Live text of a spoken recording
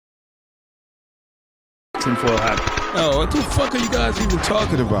Tinfoil hat. Oh, what the fuck are you guys even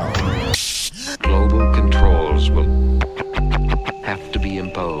talking about? Global controls will have to be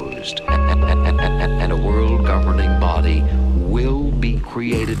imposed, and a world governing body will be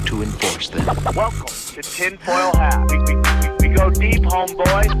created to enforce them. Welcome to Tinfoil Hat. We go deep,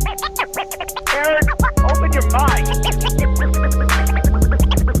 homeboy. Aaron, open your mind.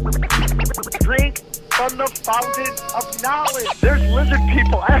 Drink from the fountain of knowledge. There's lizard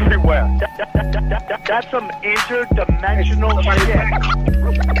people everywhere. That's some interdimensional shit.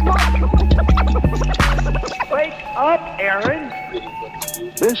 Wake up, Aaron.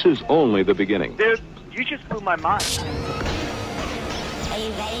 This is only the beginning. Dude, you just blew my mind. Are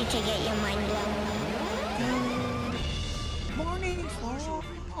you ready to get your mind blown? Morning, folks,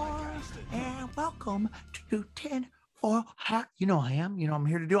 and welcome to Tinfoil Hat. You know I am. You know I'm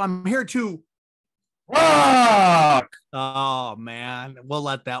here to do. I'm here to rock. Oh man, we'll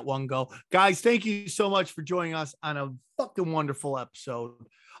let that one go, guys. Thank you so much for joining us on a fucking wonderful episode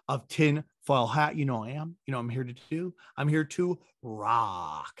of Tinfoil Hat. You know I am. You know I'm here to do. I'm here to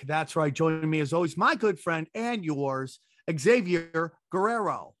rock. That's right. Joining me as always, my good friend and yours, Xavier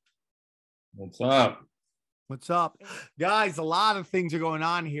Guerrero. What's up? What's up, guys? A lot of things are going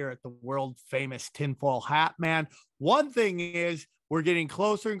on here at the world famous Tinfoil Hat, man. One thing is we're getting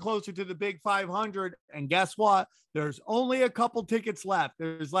closer and closer to the big 500. And guess what? There's only a couple tickets left.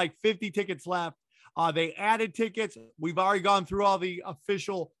 There's like 50 tickets left. They added tickets. We've already gone through all the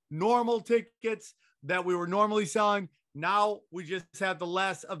official normal tickets that we were normally selling. Now we just have the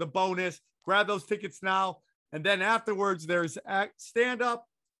less of the bonus. Grab those tickets now. And then afterwards, there's stand-up,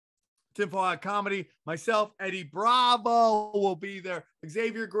 Tinfoil Hat comedy. Myself, Eddie Bravo will be there.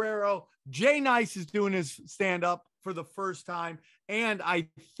 Xavier Guerrero. Jay Nice is doing his stand-up for the first time. And I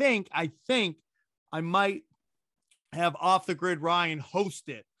think I might have Off the Grid Ryan host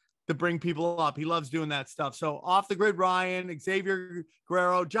it to bring people up. He loves doing that stuff. So Off the Grid Ryan, Xavier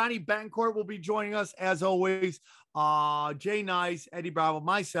Guerrero, Johnny Bencourt will be joining us as always. Jay Nice, Eddie Bravo,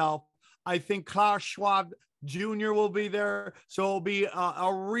 myself. I think Klaus Schwab Jr. will be there. So it'll be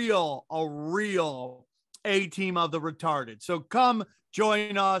a real A-team of the retarded. So come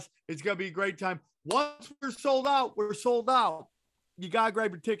join us. It's going to be a great time. Once we're sold out, we're sold out. You got to grab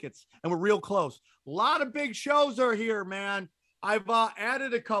your tickets, and we're real close. A lot of big shows are here, man. I've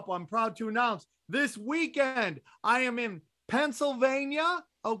added a couple. I'm proud to announce this weekend I am in Pennsylvania.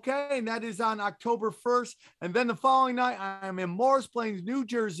 Okay, and that is on October 1st. And then the following night, I am in Morris Plains, New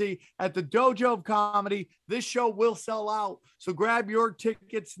Jersey at the Dojo of Comedy. This show will sell out. So grab your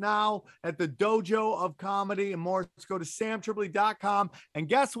tickets now at the Dojo of Comedy in Morris. Go to samtripoli.com. And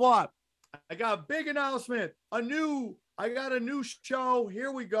guess what? I got a big announcement. I got a new show.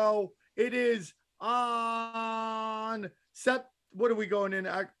 Here we go. It is on what are we going in?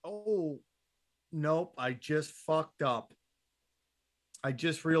 Oh, nope. I just fucked up. I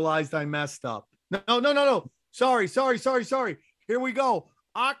just realized I messed up. No. Sorry. Here we go.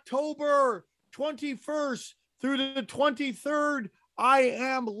 October 21st through the 23rd, I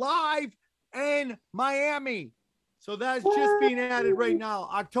am live in Miami. So that's just being added right now.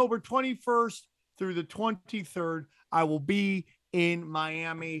 October 21st through the 23rd, I will be in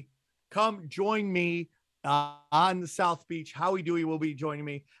Miami. Come join me on the South Beach. Howie Dewey will be joining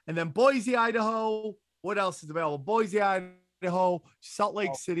me. And then Boise, Idaho. What else is available? Boise, Idaho, Salt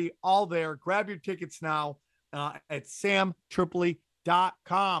Lake City, all there. Grab your tickets now at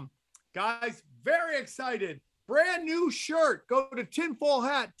samtripoli.com. Guys, very excited. Brand new shirt. Go to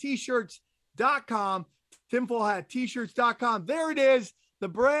tinfoilhattshirts.com. tinfoilhattshirts.com. There it is. The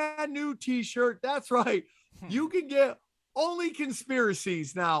brand new t-shirt. That's right. You can get only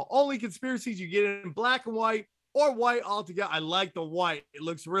conspiracies now. Only conspiracies. You get it in black and white or white altogether. I like the white. It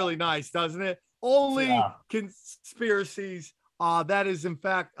looks really nice, doesn't it? Only conspiracies. That is, in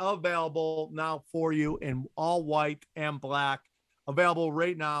fact, available now for you in all white and black. Available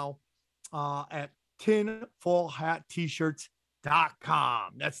right now at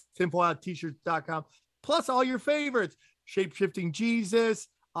tinfoilhattshirts.com. That's tinfoilhattshirts.com. Plus all your favorites. Shape-shifting Jesus,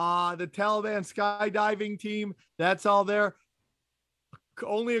 the Taliban skydiving team. That's all there.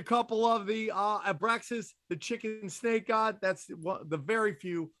 Only a couple of the Abraxas, the chicken snake god. That's the very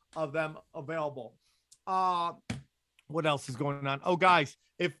few of them available. What else is going on? Oh, guys,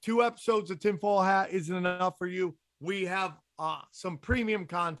 if 2 episodes of Tinfoil Hat isn't enough for you, we have some premium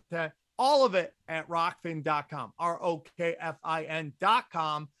content, all of it at rockfin.com,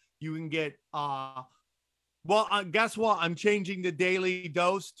 ROKFIN.com. You can get, guess what? I'm changing the daily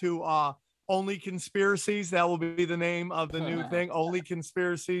dose to Only Conspiracies. That will be the name of the new thing, Only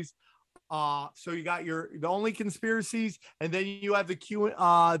Conspiracies. So you got the Only Conspiracies, and then you have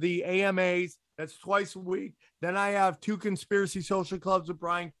the AMAs. That's twice a week. Then I have 2 conspiracy social clubs with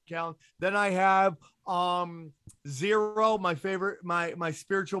Brian Callen. Then I have Zero, my favorite, my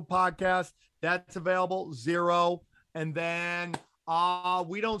spiritual podcast. That's available. Zero. And then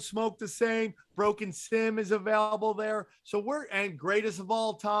We Don't Smoke the Same. Broken Sim is available there. So and Greatest of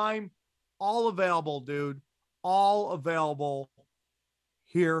All Time, all available, dude. All available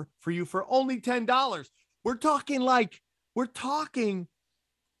here for you for only $10. We're talking like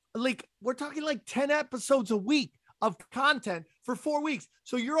 10 episodes a week of content for 4 weeks.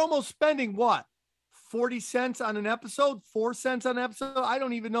 So you're almost spending what? 40 cents on an episode, 4 cents on an episode. I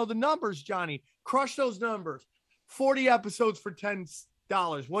don't even know the numbers, Johnny. Crush those numbers. 40 episodes for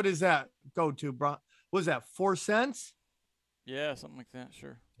 $10. What does that go to, bro? What is that? 4 cents? Yeah, something like that.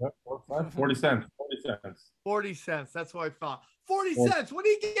 Sure. Yep, 40 cents. 40 cents. 40 cents. That's what I thought. 40 cents. What do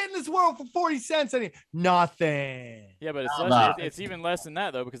you get in this world for 40 cents? Nothing. Yeah, but it's even less than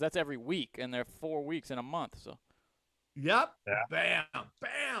that, though, because that's every week, and they're 4 weeks in a month. So. Yep. Yeah. Bam,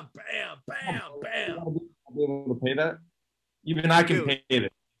 bam, bam, bam, bam. I'll be able to pay that. Even I can pay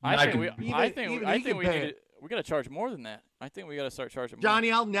it. I think we got to charge more than that. I think we got to start charging more.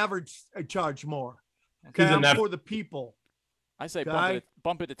 Johnny, I'll never charge more. Okay, I'm for the people. I say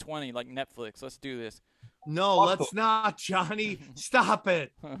bump it to 20 like Netflix. Let's do this. No, let's not, Johnny. Stop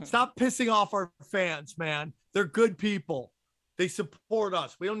it. Stop pissing off our fans, man. They're good people. They support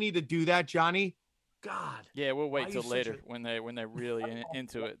us. We don't need to do that, Johnny. God. Yeah, we'll wait till later when they're really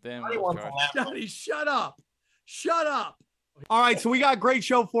into it. Then we'll charge. Johnny, shut up. Shut up. All right, so we got a great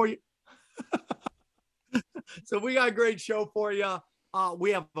show for you. We have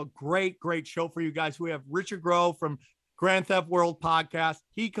a great show for you guys. We have Richard Grove from Grand Theft World podcast.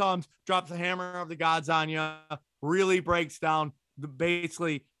 He comes, drops the hammer of the gods on you, really breaks down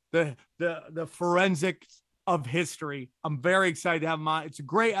basically the forensics of history. I'm very excited to have him on. It's a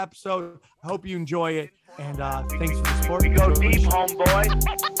great episode. I hope you enjoy it. And thanks for the support. We go deep, homeboy.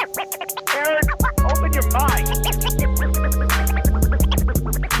 Aaron, open your mind.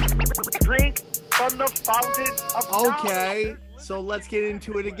 Drink from the fountain of knowledge. Okay, so let's get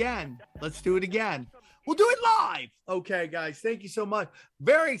into it again. Let's do it again. We'll do it live. Okay, guys, thank you so much.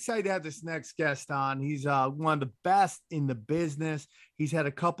 Very excited to have this next guest on. He's one of the best in the business. He's had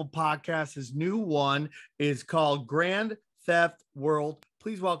a couple podcasts. His new one is called Grand Theft World.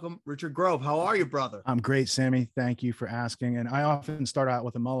 Please welcome Richard Grove. How are you, brother? I'm great, Sammy. Thank you for asking. And I often start out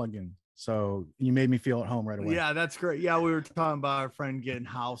with a mulligan. So you made me feel at home right away. Yeah, that's great. Yeah, we were talking about our friend getting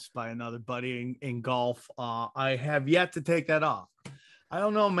housed by another buddy in golf. I have yet to take that off. I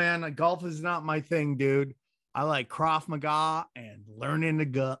don't know, man. Golf is not my thing, dude. I like Krav Maga and learning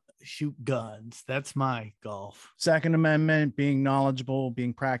to shoot guns. That's my golf. Second Amendment, being knowledgeable,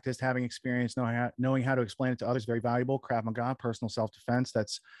 being practiced, having experience, knowing how to explain it to others, very valuable. Krav Maga, personal self-defense.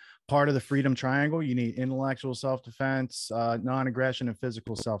 That's part of the freedom triangle. You need intellectual self-defense, non-aggression, and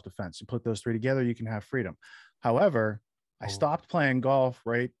physical self-defense. You put those three together, you can have freedom. However, I stopped playing golf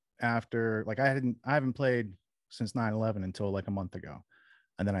right after, like I haven't played since 9/11 until like a month ago.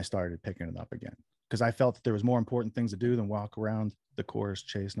 And then I started picking it up again because I felt that there was more important things to do than walk around the course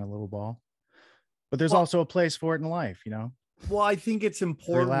chasing a little ball. But there's also a place for it in life, you know? Well, I think it's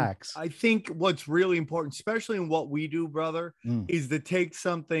important. Relax. I think what's really important, especially in what we do, brother, is to take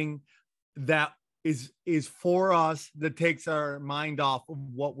something that is for us, that takes our mind off of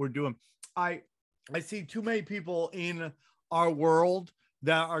what we're doing. I see too many people in our world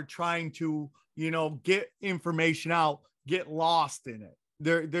that are trying to, get information out, get lost in it.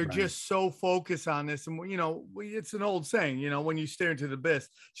 They're right. Just so focused on this. And, it's an old saying, when you stare into the abyss,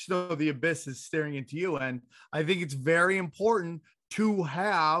 just know the abyss is staring into you. And I think it's very important to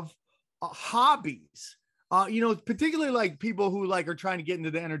have hobbies, particularly like people who are trying to get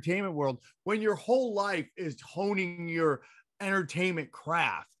into the entertainment world, when your whole life is honing your entertainment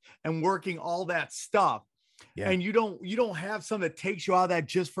craft and working all that stuff. Yeah. And you don't have something that takes you out of that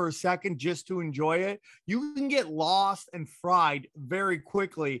just for a second, just to enjoy it. You can get lost and fried very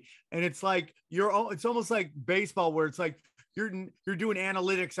quickly. And it's like it's almost like baseball, where it's like you're doing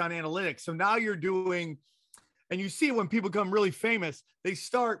analytics on analytics. So now you're doing, and you see when people become really famous, they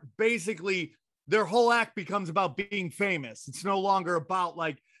start basically their whole act becomes about being famous. It's no longer about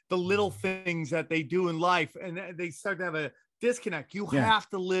like the little things that they do in life, and they start to have a disconnect. You have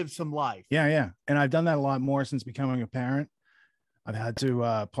to live some life. Yeah. And I've done that a lot more since becoming a parent. I've had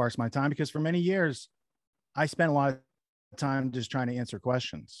to parse my time because for many years I spent a lot of time just trying to answer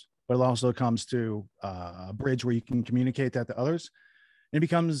questions, but it also comes to a bridge where you can communicate that to others, and it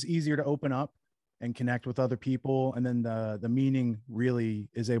becomes easier to open up and connect with other people. And then the meaning really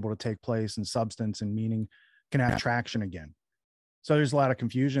is able to take place, and substance and meaning can have traction again. So there's a lot of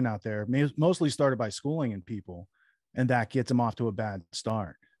confusion out there, mostly started by schooling in people, and that gets them off to a bad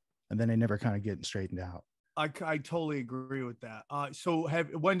start. And then they never kind of get straightened out. I totally agree with that. So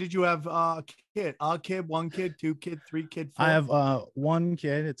when did you have a kid? A kid, one kid, two kid, three kid, four? I have one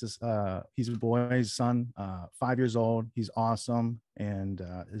kid. It's he's a boy, his son, 5 years old. He's awesome. And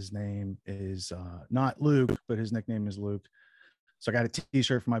his name is not Luke, but his nickname is Luke. So I got a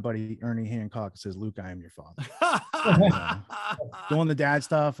t-shirt for my buddy Ernie Hancock that says, "Luke, I am your father." Doing the dad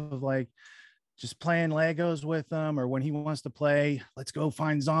stuff of like just playing Legos with them, or when he wants to play, let's go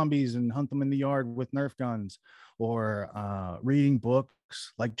find zombies and hunt them in the yard with Nerf guns, or reading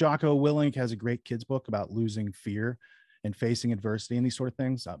books. Like Jocko Willink has a great kids book about losing fear and facing adversity and these sort of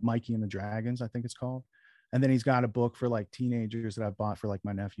things. Mikey and the Dragons, I think it's called. And then he's got a book for like teenagers that I've bought for like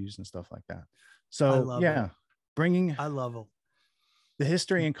my nephews and stuff like that. So yeah, bringing I love them. The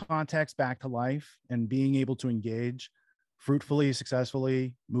history and context back to life and being able to engage fruitfully,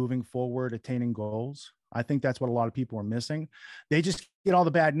 successfully, moving forward, attaining goals. I think that's what a lot of people are missing. They just get all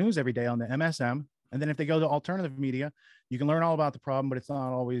the bad news every day on the MSM. And then if they go to alternative media, you can learn all about the problem, but it's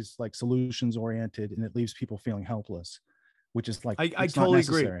not always like solutions oriented, and it leaves people feeling helpless, which is like, I totally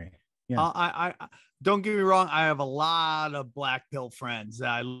agree. Yeah. I don't get me wrong. I have a lot of black pill friends that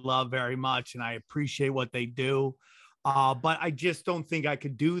I love very much, and I appreciate what they do. But I just don't think I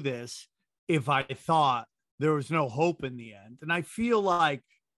could do this if I thought there was no hope in the end. And I feel like,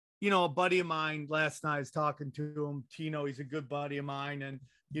 you know, a buddy of mine last night, I was talking to him, Tino, he's a good buddy of mine. And,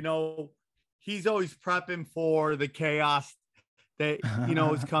 you know, he's always prepping for the chaos that, you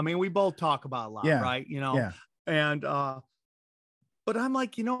know, is coming. We both talk about a lot, right? You know, and, but I'm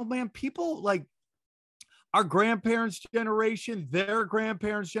like, you know, man, people like our grandparents' generation, their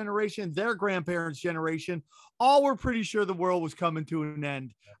grandparents' generation, their grandparents' generation, all were pretty sure the world was coming to an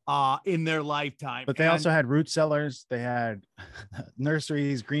end in their lifetime. But they also had root cellars. They had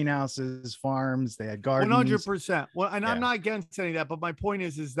nurseries, greenhouses, farms. They had gardens. 100%. Well, and I'm not against any of that, but my point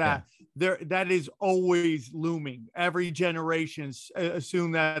is that that is always looming. Every generation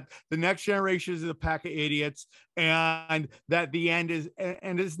assume that the next generation is a pack of idiots and that the end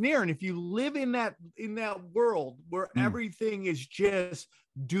is near. And if you live in that world where everything is just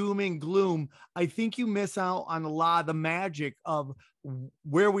doom and gloom, I think you miss out on a lot of the magic of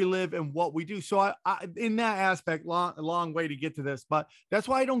where we live and what we do. So I in that aspect, long way to get to this, but that's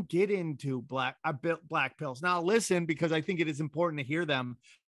why I don't get into black pills. Now listen, because I think it is important to hear them.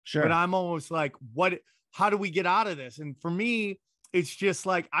 Sure. But I'm almost like, how do we get out of this? And for me, it's just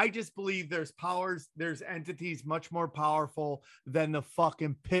like, I just believe there's entities much more powerful than the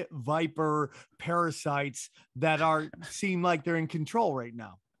fucking pit viper parasites that seem like they're in control right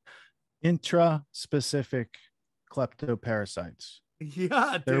now. Intra-specific kleptoparasites.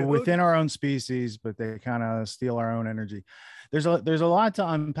 Yeah, they're within our own species, but they kind of steal our own energy. There's a lot to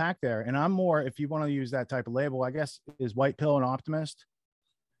unpack there. And I'm more, if you want to use that type of label, I guess, is white pill an optimist?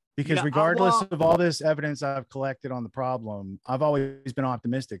 Because regardless of all this evidence I've collected on the problem, I've always been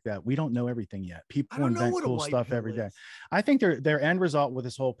optimistic that we don't know everything yet. People invent cool stuff every day. I think their end result with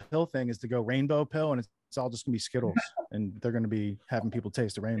this whole pill thing is to go rainbow pill, and it's all just gonna be Skittles, and they're gonna be having people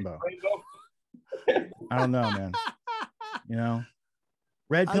taste the rainbow. I don't know, man. You know,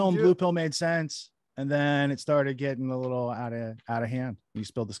 red pill and blue pill made sense, and then it started getting a little out of hand. You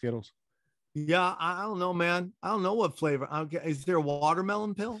spilled the Skittles. Yeah, I don't know, man. I don't know what flavor. Is there a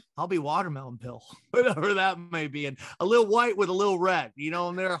watermelon pill? I'll be watermelon pill, whatever that may be. And a little white with a little red, you know,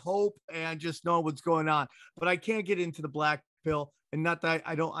 and their hope and just know what's going on. But I can't get into the black pill. And not that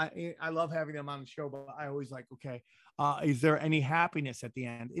I love having them on the show, but I always like, okay, is there any happiness at the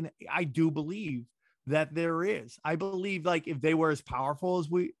end? And I do believe that there is. I believe like if they were as powerful as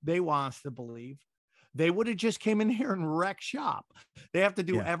they want us to believe, they would have just came in here and wrecked shop. They have to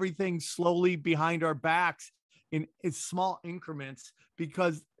do everything slowly behind our backs in small increments,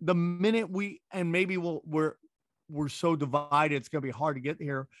 because the minute maybe we're so divided, it's going to be hard to get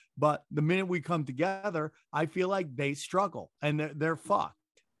here. But the minute we come together, I feel like they struggle and they're fucked.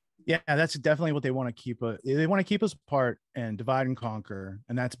 Yeah, that's definitely what they want to keep. They want to keep us apart and divide and conquer.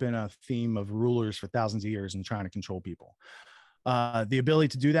 And that's been a theme of rulers for thousands of years and trying to control people. The ability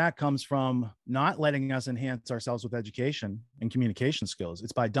to do that comes from not letting us enhance ourselves with education and communication skills.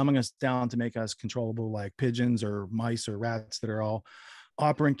 It's by dumbing us down to make us controllable like pigeons or mice or rats that are all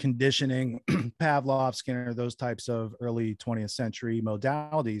operant conditioning, Pavlov, Skinner, those types of early 20th century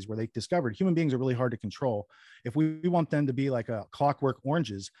modalities where they discovered human beings are really hard to control. If we want them to be like a clockwork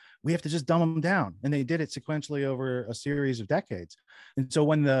oranges, we have to just dumb them down. And they did it sequentially over a series of decades. And so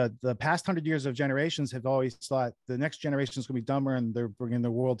when the past 100 years of generations have always thought the next generation is going to be dumber and they're bringing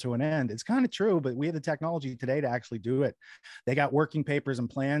the world to an end, it's kind of true, but we have the technology today to actually do it. They got working papers and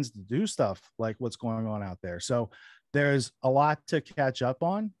plans to do stuff like what's going on out there. So there's a lot to catch up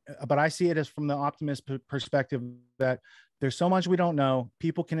on, but I see it as from the optimist perspective that there's so much we don't know.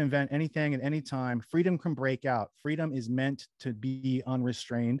 People can invent anything at any time. Freedom can break out. Freedom is meant to be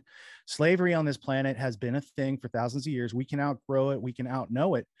unrestrained. Slavery on this planet has been a thing for thousands of years. We can outgrow it. We can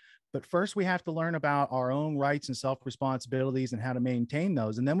outknow it. But first, we have to learn about our own rights and self-responsibilities and how to maintain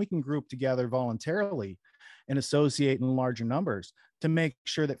those. And then we can group together voluntarily and associate in larger numbers to make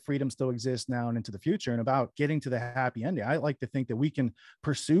sure that freedom still exists now and into the future. And about getting to the happy ending, I like to think that we can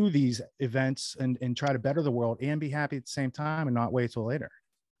pursue these events and try to better the world and be happy at the same time and not wait till later.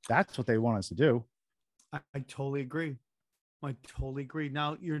 That's what they want us to do. I totally agree. I totally agree.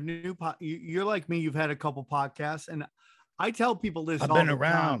 Now, you're you're like me. You've had a couple podcasts, and I tell people this. I've been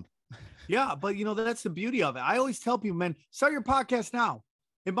around. Yeah, but that's the beauty of it. I always tell people, man, start your podcast now.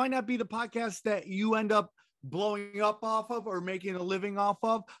 It might not be the podcast that you end up blowing up off of or making a living off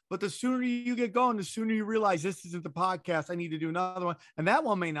of, but the sooner you get going, the sooner you realize this isn't the podcast. I need to do another one, and that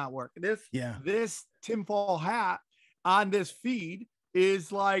one may not work. This tinfoil hat on this feed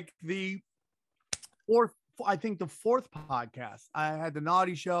is like the fourth podcast. I had the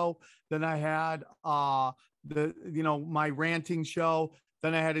Naughty Show, then I had my ranting show,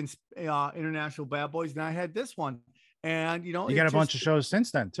 then I had International Bad Boys, and I had this one. And you got a bunch of shows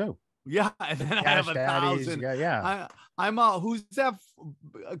since then too. Yeah, and then I have 1,000. Yeah. I'm who's that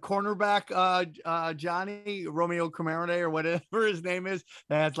cornerback? Johnny Romeo Camarade or whatever his name is.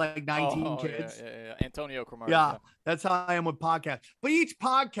 That has like 19 kids. Yeah. Antonio Camarade. Yeah, that's how I am with podcasts. But each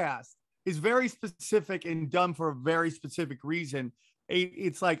podcast is very specific and done for a very specific reason.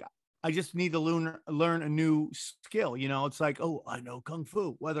 It's like I just need to learn a new skill. It's like, oh, I know Kung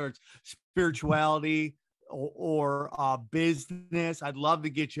Fu, whether it's spirituality or business. I'd love to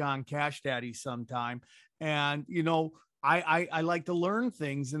get you on Cash Daddy sometime. And, I like to learn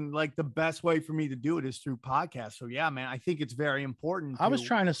things, and like the best way for me to do it is through podcasts. So yeah, man, I think it's very important. I was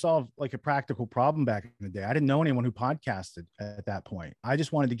trying to solve like a practical problem back in the day. I didn't know anyone who podcasted at that point. I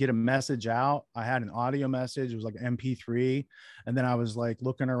just wanted to get a message out. I had an audio message. It was like an MP3. And then I was like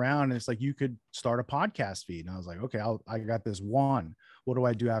looking around, and it's like, you could start a podcast feed. And I was like, okay, I got this one. What do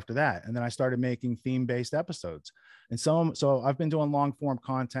I do after that? And then I started making theme-based episodes. And so I've been doing long form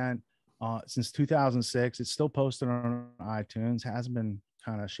content since 2006. It's still posted on iTunes, hasn't been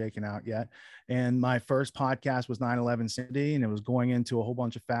kind of shaken out yet. And my first podcast was 9/11 Cindy, and it was going into a whole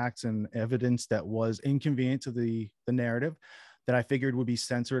bunch of facts and evidence that was inconvenient to the narrative that I figured would be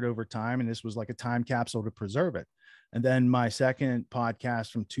censored over time. And this was like a time capsule to preserve it. And then my second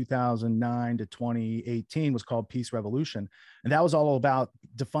podcast from 2009 to 2018 was called Peace Revolution. And that was all about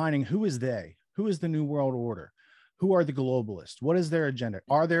defining who is they, who is the New World Order, who are the globalists, what is their agenda?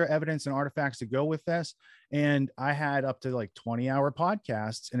 Are there evidence and artifacts to go with this? And I had up to like 20-hour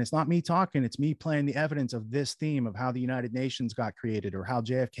podcasts, and it's not me talking, it's me playing the evidence of this theme of how the United Nations got created, or how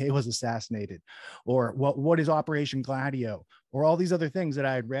JFK was assassinated, or what is Operation Gladio, or all these other things that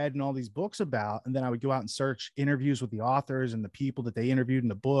I had read in all these books about. And then I would go out and search interviews with the authors and the people that they interviewed in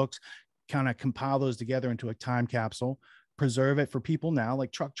the books, kind of compile those together into a time capsule, preserve it for people now,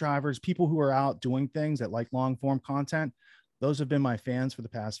 like truck drivers, people who are out doing things that like long form content. Those have been my fans for the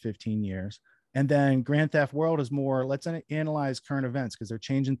past 15 years. And then Grand Theft World is more, let's analyze current events because they're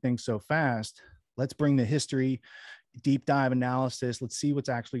changing things so fast. Let's bring the history, deep dive analysis. Let's see what's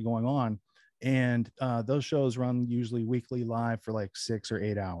actually going on. And those shows run usually weekly live for like 6 or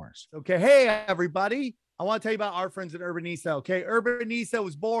 8 hours. Okay. Hey, everybody. I want to tell you about our friends at Urbanisa. Okay. Urbanisa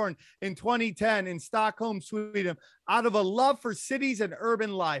was born in 2010 in Stockholm, Sweden, out of a love for cities and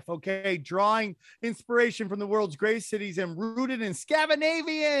urban life. Okay. Drawing inspiration from the world's greatest cities and rooted in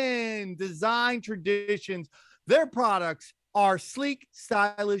Scandinavian design traditions. Their products are sleek,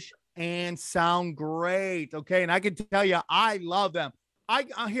 stylish, and sound great. Okay. And I can tell you, I love them. I'm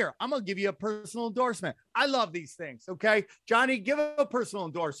going to give you a personal endorsement. I love these things. Okay. Johnny, give a personal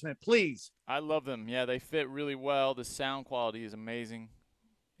endorsement, please. I love them. Yeah. They fit really well. The sound quality is amazing.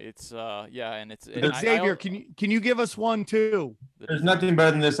 It's and it's Xavier, can you give us one too? There's nothing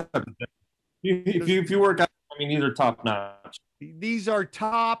better than this. If you work out, I mean, these are top notch. These are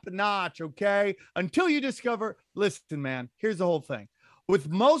top notch. Okay. Until you discover, listen, man, here's the whole thing. with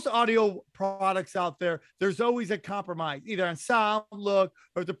most audio products out there, there's always a compromise, either on sound, look,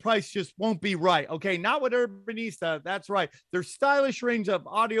 or the price just won't be right. Okay, not with Urbanista. That's right. There's stylish range of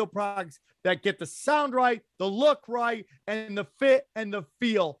audio products that get the sound right, the look right, and the fit and the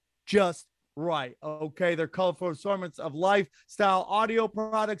feel just right. Okay, they're colorful assortments of lifestyle audio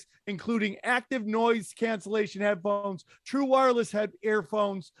products, including active noise cancellation headphones, true wireless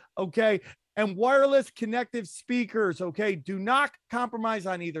earphones. Okay, and wireless connective speakers. Okay, do not compromise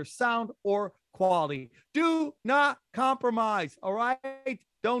on either sound or quality. Do not compromise. All right,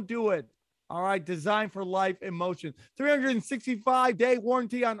 don't do it. All right, designed for life in motion. 365-day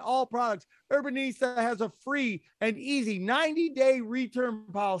warranty on all products. Urbanista has a free and easy 90-day return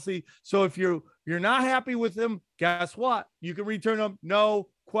policy. So if you're not happy with them, guess what? You can return them, no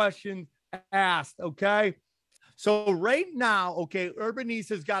questions asked. Okay. So right now, okay,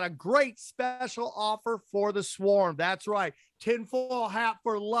 Urbanista's got a great special offer for the swarm. That's right. Tinfoil hat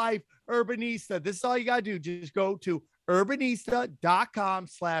for life, Urbanista. This is all you got to do. Just go to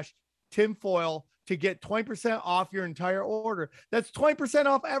urbanista.com/tinfoil to get 20% off your entire order. That's 20%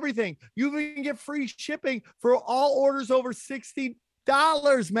 off everything. You even get free shipping for all orders over $60,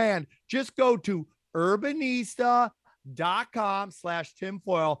 man. Just go to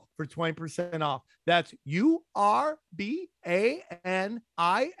urbanista.com/tinfoil for 20% off. That's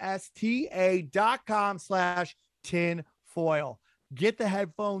urbanista.com/tinfoil. Get the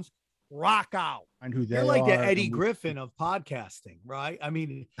headphones, rock out. And who they You're like the are, Eddie and Griffin of podcasting, right? I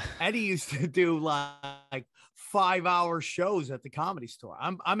mean, Eddie used to do like 5-hour shows at the Comedy Store.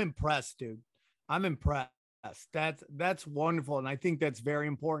 I'm impressed, dude. I'm impressed. That's wonderful, and I think that's very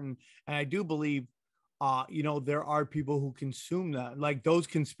important. And I do believe, there are people who consume that, like those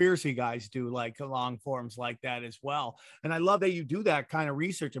conspiracy guys do, like long forms like that as well. And I love that you do that kind of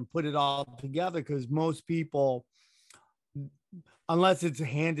research and put it all together, because most people, unless it's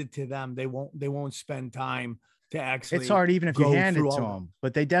handed to them, they won't spend time to actually. It's hard even if you hand it to them, them,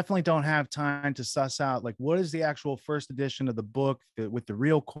 but they definitely don't have time to suss out like what is the actual first edition of the book with the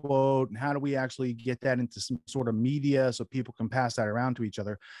real quote, and how do we actually get that into some sort of media so people can pass that around to each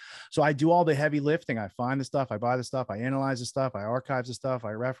other. So I do all the heavy lifting. I find the stuff, I buy the stuff, I analyze the stuff, I archive the stuff,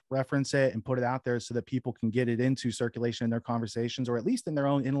 I reference it and put it out there so that people can get it into circulation in their conversations, or at least in their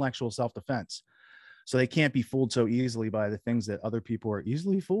own intellectual self-defense. So they can't be fooled so easily by the things that other people are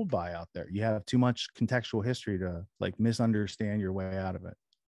easily fooled by out there. You have too much contextual history to like misunderstand your way out of it.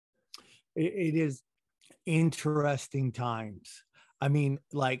 It is interesting times. I mean,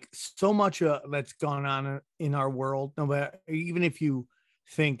 like so much that's gone on in our world. No matter, even if you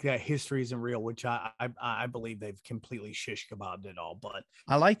think that history isn't real, which I believe they've completely shish kebabbed it all. But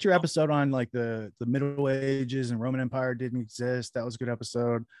I liked your episode on like the Middle Ages and Roman Empire didn't exist. That was a good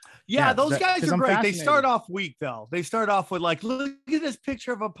episode. Yeah, those guys are great. They start off weak though. They start off with like, look at this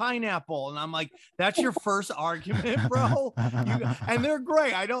picture of a pineapple, and I'm like, that's your first argument, bro. And they're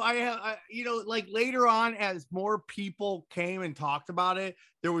great. Like later on, as more people came and talked about it,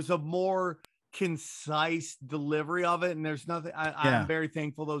 there was a more concise delivery of it, and there's nothing. I'm very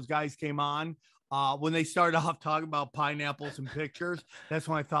thankful those guys came on. When they started off talking about pineapples and pictures, that's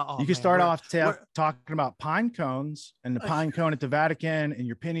when I thought, you can start off talking about pine cones and the pine cone at the Vatican and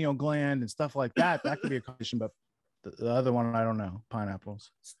your pineal gland and stuff like that. That could be a question, but the other one, I don't know.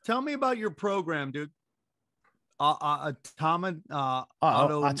 Pineapples. Tell me about your program, dude. Autonomy.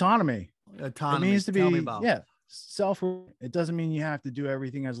 It means to be, self. It doesn't mean you have to do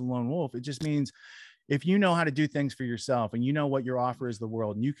everything as a lone wolf. It just means if you know how to do things for yourself and you know what your offer is the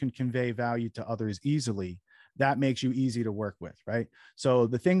world and you can convey value to others easily, that makes you easy to work with, right? So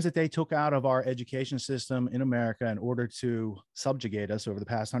the things that they took out of our education system in America in order to subjugate us over the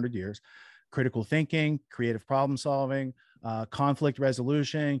past 100 years, critical thinking, creative problem solving, conflict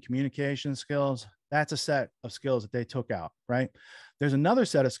resolution, communication skills, that's a set of skills that they took out, right? There's another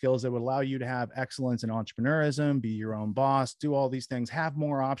set of skills that would allow you to have excellence in entrepreneurism, be your own boss, do all these things, have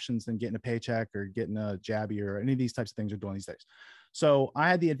more options than getting a paycheck or getting a jabby or any of these types of things we're doing these days. So I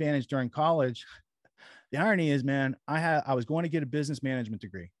had the advantage during college. The irony is, man, I was going to get a business management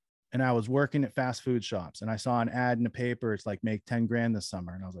degree and I was working at fast food shops and I saw an ad in the paper. It's like make 10 grand this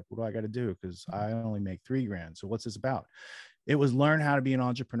summer. And I was like, what do I got to do? Because I only make 3 grand. So what's this about? It was learn how to be an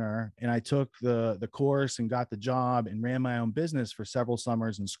entrepreneur. And I took the course and got the job and ran my own business for several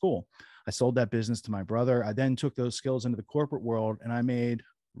summers in school. I sold that business to my brother. I then took those skills into the corporate world and I made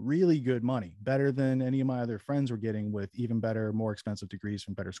really good money, better than any of my other friends were getting with even better, more expensive degrees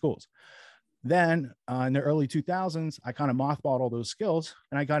from better schools. Then in the early 2000s, I kind of mothballed all those skills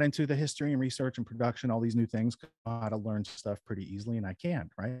and I got into the history and research and production, all these new things, how to learn stuff pretty easily. And I can,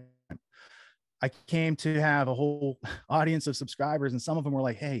 right? I came to have a whole audience of subscribers, and some of them were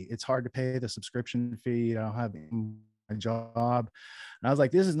like, "Hey, it's hard to pay the subscription fee. I don't have my job." And I was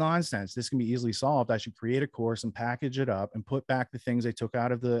like, "This is nonsense. This can be easily solved. I should create a course and package it up and put back the things they took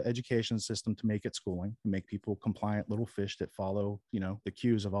out of the education system to make it schooling, to make people compliant little fish that follow, the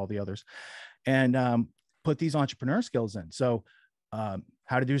cues of all the others, and put these entrepreneur skills in." So,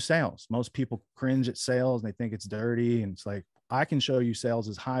 how to do sales. Most people cringe at sales and they think it's dirty, and it's like, I can show you sales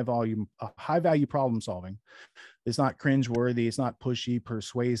is high value problem solving. It's not cringe worthy. It's not pushy,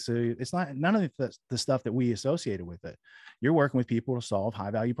 persuasive. It's not none of the stuff that we associated with it. You're working with people to solve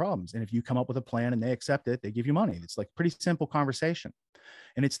high value problems. And if you come up with a plan and they accept it, they give you money. It's like pretty simple conversation.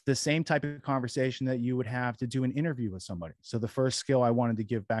 And it's the same type of conversation that you would have to do an interview with somebody. So the first skill I wanted to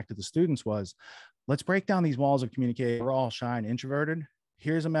give back to the students was, let's break down these walls of communication. We're all shy and introverted.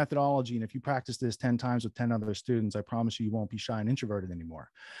 Here's a methodology. And if you practice this 10 times with 10 other students, I promise you won't be shy and introverted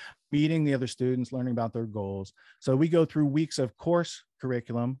anymore. Meeting the other students, learning about their goals. So we go through weeks of course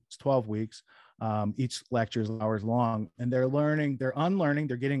curriculum. It's 12 weeks. Each lecture is hours long, and they're learning, they're unlearning,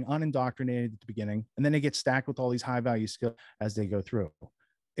 they're getting unindoctrinated at the beginning, and then they get stacked with all these high value skills as they go through.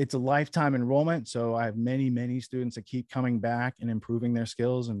 It's a lifetime enrollment. So I have many, many students that keep coming back and improving their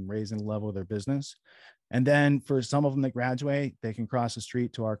skills and raising the level of their business. And then for some of them that graduate, they can cross the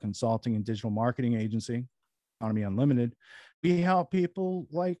street to our consulting and digital marketing agency, Autonomy Unlimited. We help people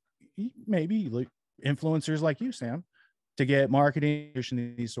like maybe like influencers like you, Sam, to get marketing,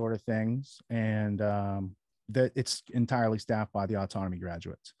 these sort of things. And that it's entirely staffed by the Autonomy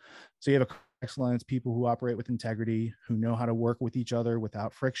graduates. So you have excellence, people who operate with integrity, who know how to work with each other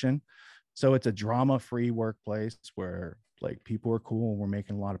without friction. So it's a drama-free workplace where like people are cool and we're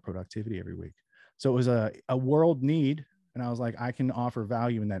making a lot of productivity every week. So it was a world need. And I was like, I can offer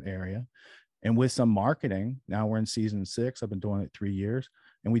value in that area. And with some marketing, now we're in season 6. I've been doing it 3 years,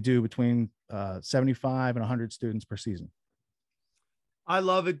 and we do between 75 and 100 students per season. I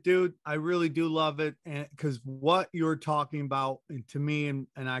love it, dude. I really do love it. And because what you're talking about, and to me, and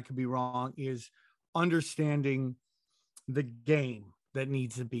I could be wrong, is understanding the game that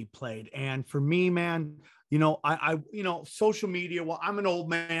needs to be played. And for me, man, I social media, well, I'm an old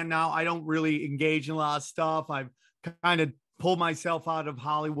man now. I don't really engage in a lot of stuff. I've kind of pulled myself out of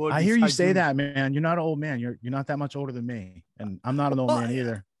Hollywood. I hear you say that, man. You're not an old man. You're not that much older than me. And I'm not an old man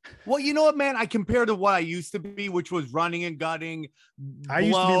either. Well, you know what, man? I compare to what I used to be, which was running and gutting. I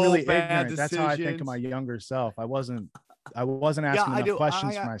used to be really ignorant. That's how I think of my younger self. I wasn't asking enough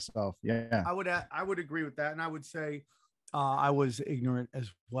questions for myself. Yeah. I would agree with that. And I would say I was ignorant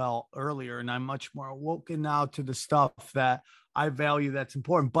as well earlier, and I'm much more awoken now to the stuff that I value that's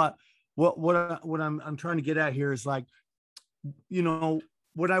important. But what I'm trying to get at here is like, when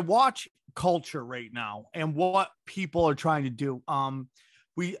I watch culture right now and what people are trying to do,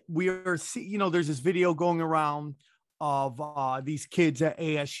 we are seeing, there's this video going around of these kids at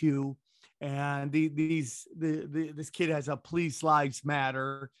ASU, and this kid has a Police Lives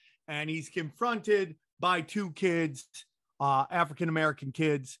Matter, and he's confronted by 2 kids, African-American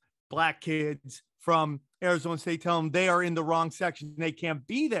kids, black kids from Arizona State, tell them they are in the wrong section. They can't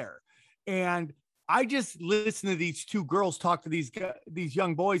be there. And I just listen to these 2 girls talk to these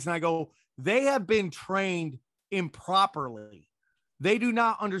young boys, and I go, they have been trained improperly. They do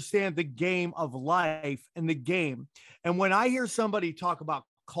not understand the game of life and the game. And when I hear somebody talk about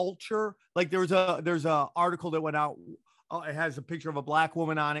culture, like there's a article that went out. It has a picture of a black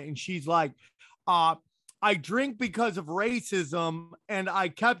woman on it, and she's like, I drink because of racism, and I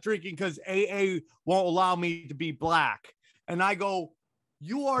kept drinking because AA won't allow me to be black. And I go,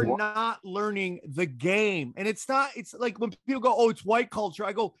 you are not learning the game. And it's like when people go, oh, it's white culture.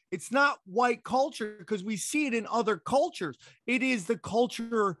 I go, it's not white culture, because we see it in other cultures. It is the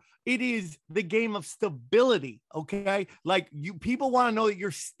culture. It is the game of stability. Okay. Like people want to know that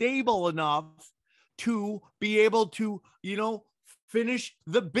you're stable enough to be able to, finish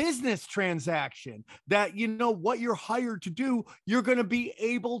the business transaction, that what you're hired to do, you're going to be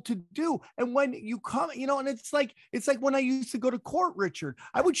able to do. And when you come, and it's like when I used to go to court, Richard,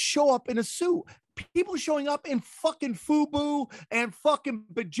 I would show up in a suit. People showing up in fucking FUBU and fucking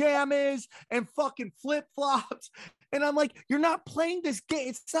pajamas and fucking flip-flops. And I'm like, you're not playing this game.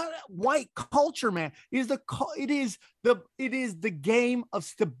 It's not white culture, man. It is the game of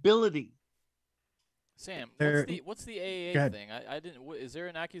stability. Sam, what's the AA thing? I didn't. Is there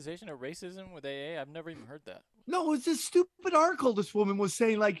an accusation of racism with AA? I've never even heard that. No, it's this stupid article. This woman was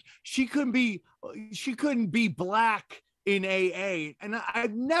saying like she couldn't be black in AA, and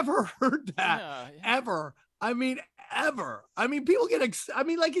I've never heard that ever. I mean, ever. I mean, people get. It's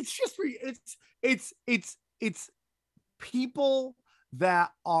just it's people that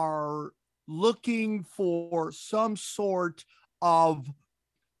are looking for some sort of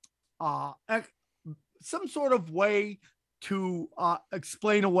way to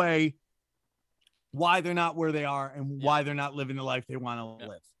explain away why they're not where they are and why they're not living the life they want to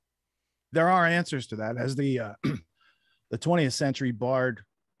live. There are answers to that. As the 20th century bard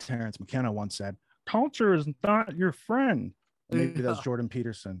Terence McKenna once said, culture is not your friend. Or maybe that's Jordan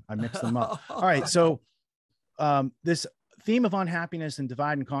Peterson. I mixed them up. All right. So this theme of unhappiness and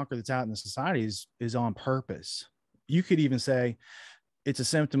divide and conquer that's out in the society is on purpose. You could even say it's a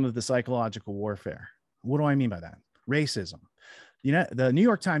symptom of the psychological warfare. What do I mean by that? Racism. You know, the New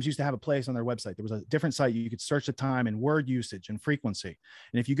York Times used to have a place on their website. There was a different site. You could search the time and word usage and frequency.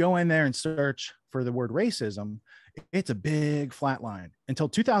 And if you go in there and search for the word racism, it's a big flat line until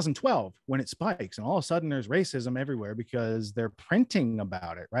 2012 when it spikes. And all of a sudden there's racism everywhere because they're printing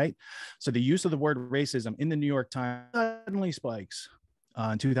about it, right? So the use of the word racism in the New York Times suddenly spikes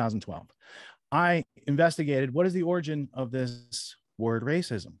in 2012. I investigated what is the origin of this word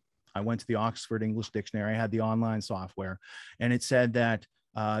racism. I went to the Oxford English Dictionary. I had the online software, and it said that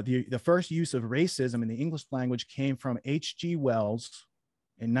the first use of racism in the English language came from H.G. Wells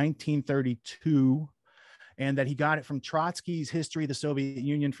in 1932, and that he got it from Trotsky's History of the Soviet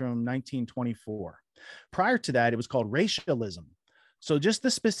Union from 1924. Prior to that, it was called racialism. So just the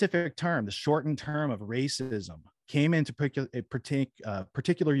specific term, the shortened term of racism, came into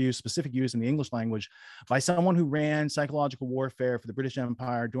particular use, specific use in the English language by someone who ran psychological warfare for the British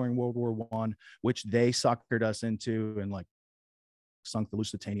Empire during World War I, which they suckered us into and like sunk the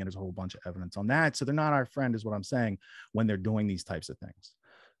Lusitania. There's a whole bunch of evidence on that. So they're not our friend is what I'm saying when they're doing these types of things.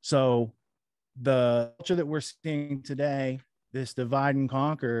 So the culture that we're seeing today, this divide and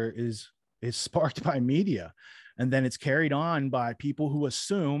conquer is sparked by media. And then it's carried on by people who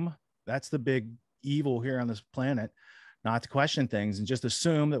assume that's the big evil here on this planet, not to question things and just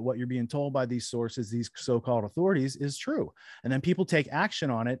assume that what you're being told by these sources, these so-called authorities, is true. And then people take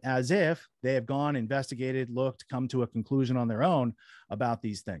action on it as if they have gone, investigated, looked, come to a conclusion on their own about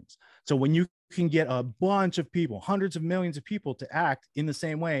these things. So when you can get a bunch of people, hundreds of millions of people to act in the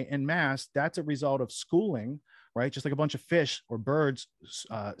same way en masse, that's a result of schooling, right? Just like a bunch of fish or birds,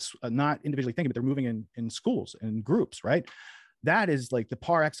 not individually thinking, but they're moving in schools and groups, right? That is like the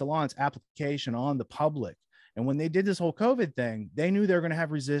par excellence application on the public. And when they did this whole COVID thing, they knew they were going to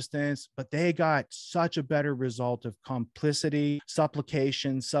have resistance, but they got such a better result of complicity,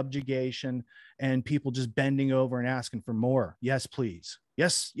 supplication, subjugation, and people just bending over and asking for more. Yes, please.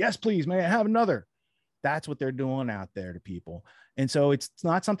 Yes, please. May I have another? That's what they're doing out there to people. And so it's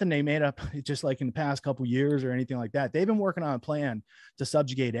not something they made up just like in the past couple of years or anything like that. They've been working on a plan to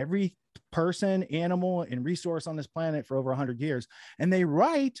subjugate every person, animal, and resource on this planet for over 100 years. And they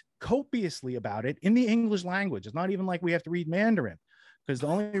write copiously about it in the English language. It's not even like we have to read Mandarin, because the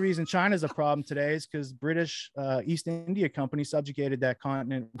only reason China's a problem today is because British East India Company subjugated that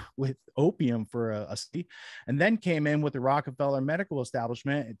continent with opium for a city, and then came in with the Rockefeller medical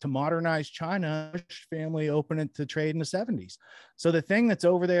establishment to modernize China. Bush family opened it to trade in the 70s. So the thing that's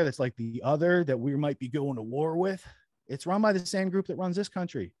over there, that's like the other that we might be going to war with, it's run by the same group that runs this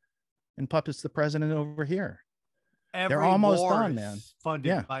country and puppets the president over here. They're almost done, man.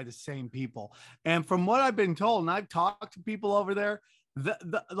 Funded by the same people. And from what I've been told, and I've talked to people over there,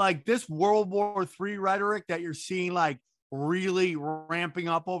 like this World War III rhetoric that you're seeing like really ramping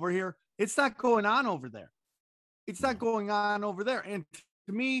up over here, it's not going on over there. It's not going on over there. And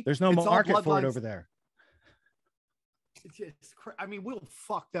to me, there's no market for it over there. It's just, I mean, we'll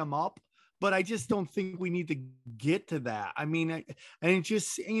fuck them up, but I just don't think we need to get to that. I mean, and it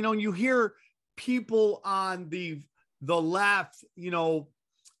just, you know, you hear people on the left, you know,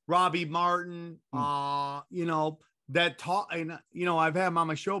 Robbie Martin, you know, that talk, and you know, I've had him on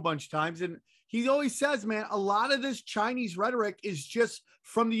my show a bunch of times, and he always says, man, a lot of this Chinese rhetoric is just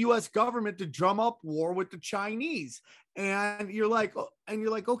from the US government to drum up war with the Chinese. And you're like,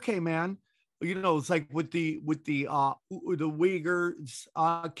 okay, man, you know, it's like with the Uyghurs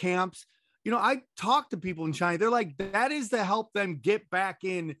camps. You know, I talk to people in China. They're like, that is to help them get back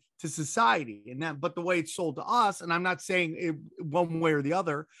in to society. And that, but the way it's sold to us, and I'm not saying it one way or the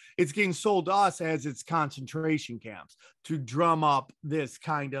other, it's getting sold to us as it's concentration camps to drum up this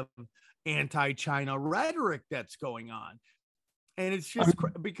kind of anti-China rhetoric that's going on. And it's just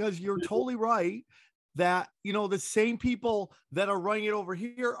because you're totally right. that, you know, the same people that are running it over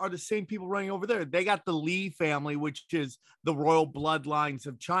here are the same people running over there. They got the Li family, which is the royal bloodlines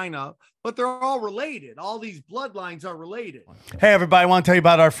of China, but they're all related. All these bloodlines are related. Hey, everybody, I want to tell you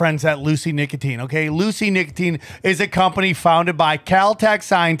about our friends at Lucy Nicotine, okay? Lucy Nicotine is a company founded by Caltech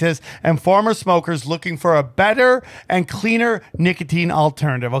scientists and former smokers looking for a better and cleaner nicotine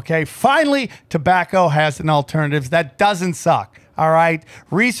alternative, okay? Finally, tobacco has an alternative that doesn't suck. All right.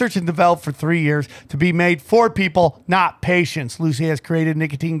 Research and developed for 3 years to be made for people, not patients. Lucy has created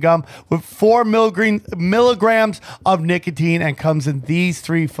nicotine gum with 4 milligrams of nicotine and comes in these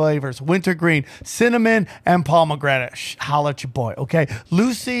 3 flavors: wintergreen, cinnamon, and pomegranate. Holla at your boy. Okay.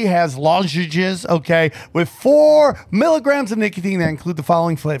 Lucy has lozenges, okay, with 4 milligrams of nicotine that include the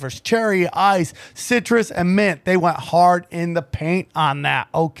following flavors: cherry, ice, citrus, and mint. They went hard in the paint on that.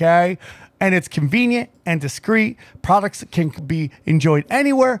 Okay. And it's convenient and discreet. Products can be enjoyed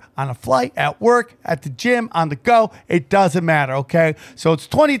anywhere, on a flight, at work, at the gym, on the go. It doesn't matter, okay? So it's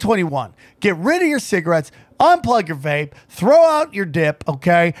 2021. Get rid of your cigarettes, unplug your vape, throw out your dip,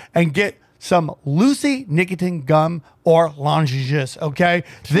 okay? And get some Lucy nicotine gum or lozenges, okay?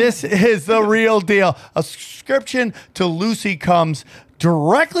 This is the real deal. A subscription to Lucy comes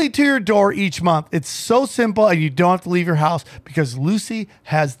directly to your door each month. It's so simple, and you don't have to leave your house because Lucy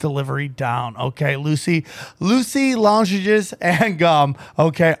has delivery down. Okay, Lucy lozenges and gum.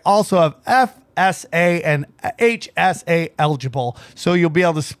 Okay, also have FSA and HSA eligible, so you'll be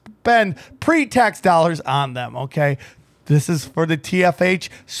able to spend pre-tax dollars on them. Okay, this is for the TFH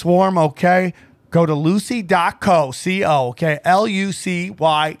swarm. Okay, go to lucy.co, okay, LUCY.co,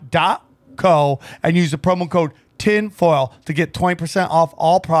 and use the promo code tinfoil to get 20% off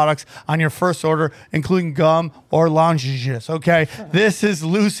all products on your first order, including gum or lozenges. Okay, this is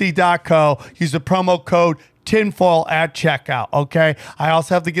lucy.co. Use the promo code tinfoil at checkout. Okay, I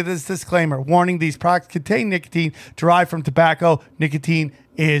also have to give this disclaimer: warning, these products contain nicotine derived from tobacco. Nicotine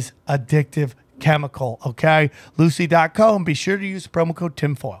is addictive chemical. Okay, lucy.co, and be sure to use the promo code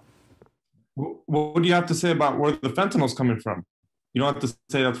tinfoil. What do you have to say about where the fentanyl's coming from? You don't have to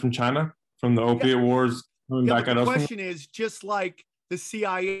say that's from China, from the opiate wars. Yeah, but the question is, just like the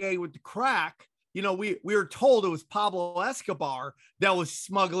CIA with the crack, you know, we were told it was Pablo Escobar that was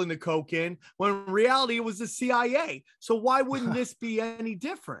smuggling the coke in, when in reality it was the CIA. So why wouldn't this be any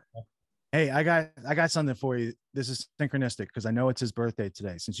different? Hey, I got something for you. This is synchronistic because I know it's his birthday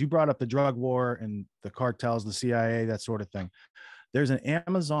today. Since you brought up the drug war and the cartels, the CIA, that sort of thing, there's an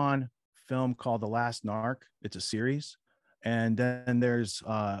Amazon film called The Last Narc. It's a series. And then there's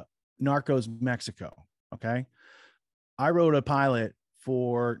Narcos Mexico. Okay. I wrote a pilot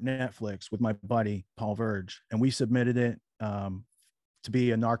for Netflix with my buddy, Paul Verge, and we submitted it to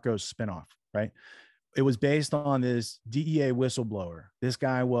be a Narcos spinoff, right? It was based on this DEA whistleblower. This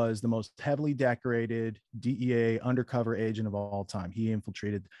guy was the most heavily decorated DEA undercover agent of all time. He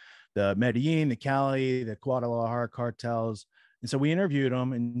infiltrated the Medellin, the Cali, the Guadalajara cartels. And so we interviewed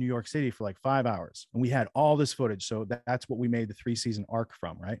him in New York City for like 5 hours, and we had all this footage. So that's what we made the 3-season arc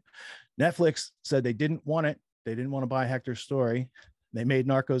from, right? Netflix said they didn't want it. They didn't want to buy Hector's story. They made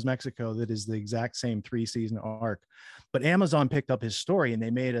Narcos Mexico that is the exact same 3-season arc. But Amazon picked up his story and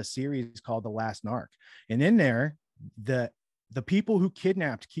they made a series called The Last Narc. And in there, the people who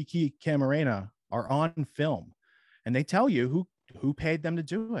kidnapped Kiki Camarena are on film, and they tell you who paid them to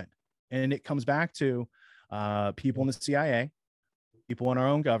do it. And it comes back to people in the CIA, people in our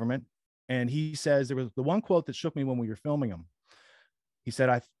own government. And he says, there was the one quote that shook me when we were filming him. He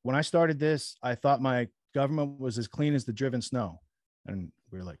said, when I started this, I thought my government was as clean as the driven snow. And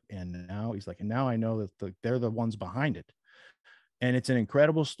we were like, and now? He's like, and now I know that they're the ones behind it. And it's an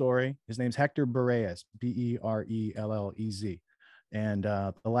incredible story. His name's Hector Berrellez, Berellez. And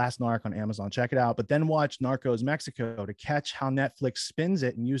The Last Narc on Amazon. Check it out. But then watch Narcos Mexico to catch how Netflix spins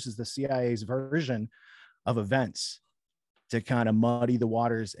it and uses the CIA's version of events to kind of muddy the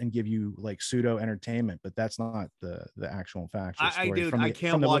waters and give you like pseudo entertainment, but that's not the actual factual story.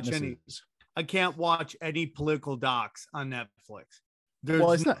 I can't watch any political docs on Netflix.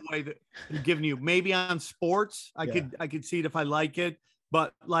 There's no way that they're giving you. Maybe on sports, I could see it if I like it,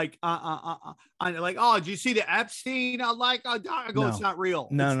 but like I'm like, oh, did you see the Epstein? It's not real.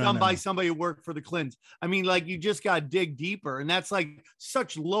 It's done by somebody who worked for the Clintons. I mean, like, you just got to dig deeper, and that's like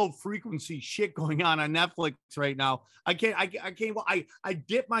such low frequency shit going on Netflix right now. I can't. I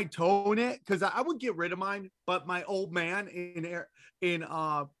dip my toe in it because I would get rid of mine, but my old man in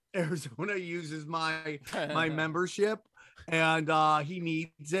Arizona uses my membership. And he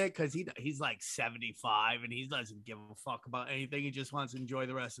needs it because he's like 75 and he doesn't give a fuck about anything. He just wants to enjoy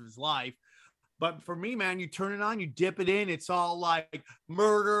the rest of his life. But for me, man, you turn it on, you dip it in. It's all like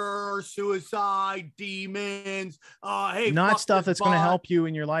murder, suicide, demons. Hey, not stuff that's going to bot. help you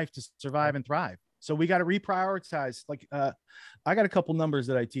in your life to survive and thrive. So we got to reprioritize. Like, I got a couple numbers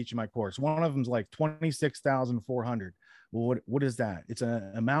that I teach in my course. One of them is like 26,400. Well, what is that? It's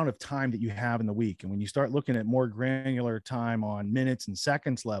an amount of time that you have in the week. And when you start looking at more granular time on minutes and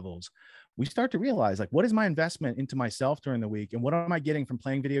seconds levels, we start to realize, like, what is my investment into myself during the week? And what am I getting from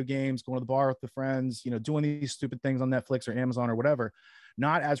playing video games, going to the bar with the friends, you know, doing these stupid things on Netflix or Amazon or whatever,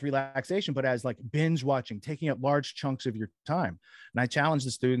 not as relaxation, but as like binge watching, taking up large chunks of your time. And I challenge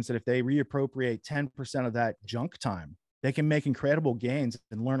the students that if they reappropriate 10% of that junk time, they can make incredible gains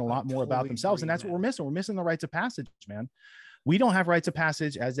and learn a lot more about themselves. And that's what we're missing. We're missing the rites of passage, man. We don't have rites of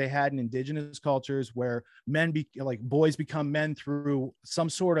passage as they had in indigenous cultures, where boys become men through some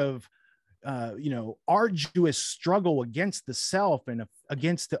sort of arduous struggle against the self and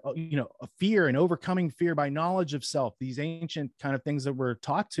against a fear, and overcoming fear by knowledge of self. These ancient kind of things that were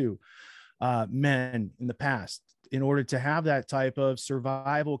taught to men in the past, in order to have that type of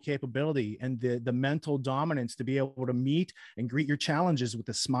survival capability and the mental dominance to be able to meet and greet your challenges with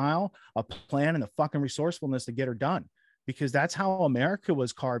a smile, a plan, and the fucking resourcefulness to get her done. Because that's how America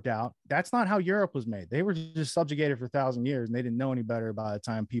was carved out. That's not how Europe was made. They were just subjugated for 1,000 years, and they didn't know any better by the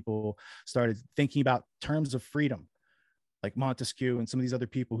time people started thinking about terms of freedom, like Montesquieu and some of these other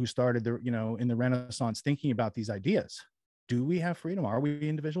people who started in the Renaissance thinking about these ideas. Do we have freedom? Are we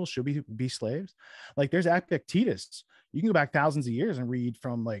individuals? Should we be slaves? Like, there's Epictetus. You can go back thousands of years and read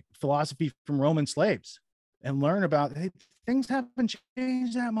from like philosophy from Roman slaves and learn about, hey, things haven't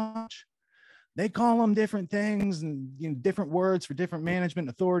changed that much. They call them different things and different words for different management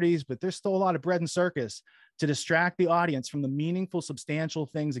authorities, but there's still a lot of bread and circus to distract the audience from the meaningful, substantial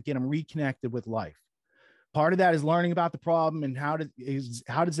things that get them reconnected with life. Part of that is learning about the problem and how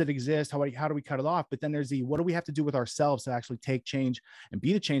does it exist? How do we cut it off? But then there's what do we have to do with ourselves to actually take change and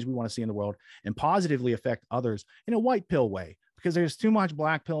be the change we want to see in the world and positively affect others in a white pill way, because there's too much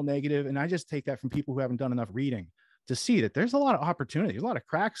black pill negative. And I just take that from people who haven't done enough reading to see that there's a lot of opportunity, a lot of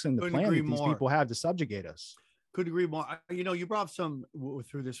cracks in the plan that these people have to subjugate us. Could agree more. You brought up some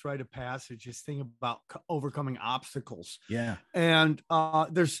through this rite of passage, this thing about overcoming obstacles. Yeah. And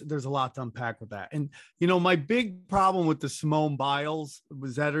there's a lot to unpack with that. And, my big problem with the Simone Biles,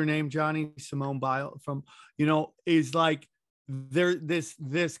 was that her name, Johnny? Simone Biles is like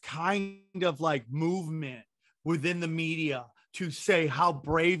this kind of like movement within the media to say how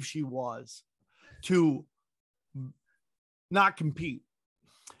brave she was to not compete.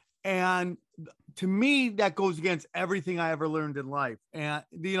 And to me, that goes against everything I ever learned in life. And,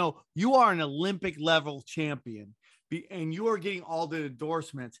 you are an Olympic level champion, and you are getting all the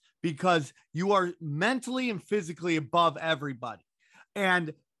endorsements because you are mentally and physically above everybody.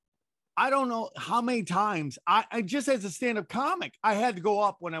 And I don't know how many times I just, as a stand-up comic, I had to go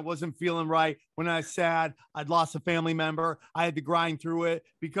up when I wasn't feeling right, when I was sad, I'd lost a family member. I had to grind through it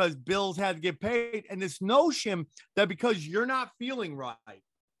because bills had to get paid. And this notion that because you're not feeling right,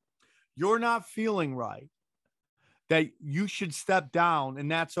 that you should step down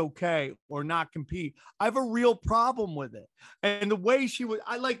and that's okay, or not compete. I have a real problem with it. And the way she was,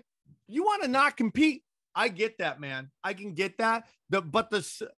 you want to not compete. I get that, man. I can get that.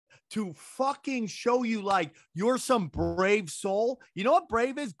 To fucking show you like you're some brave soul. You know what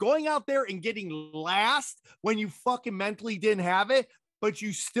brave is? Going out there and getting last when you fucking mentally didn't have it, but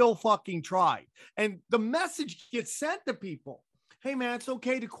you still fucking tried. And the message gets sent to people. Hey, man, it's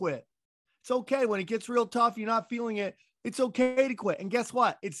okay to quit. It's okay. When it gets real tough, you're not feeling it. It's okay to quit. And guess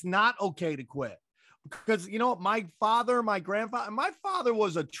what? It's not okay to quit. Because my father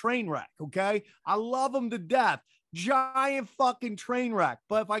was a train wreck. Okay. I love him to death. Giant fucking train wreck.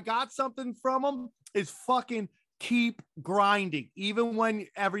 But if I got something from him, it's fucking keep grinding. Even when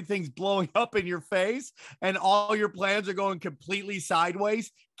everything's blowing up in your face and all your plans are going completely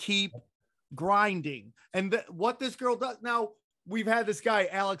sideways, keep grinding. And what this girl does now, we've had this guy,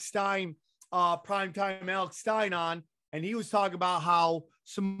 Alex Stein, primetime Alex Stein on, and he was talking about how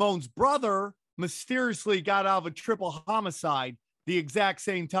Simone's brother mysteriously got out of a triple homicide the exact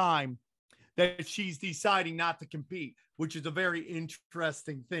same time that she's deciding not to compete, which is a very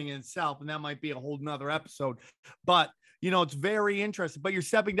interesting thing in itself. And that might be a whole nother episode, but it's very interesting. But you're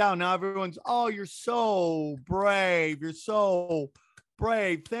stepping down now. Everyone's, oh, you're so brave. You're so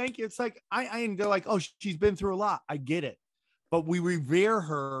brave. Thank you. It's like, and they're like, oh, she's been through a lot. I get it. But we revere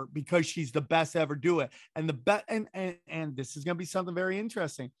her because she's the best ever do it. And and this is going to be something very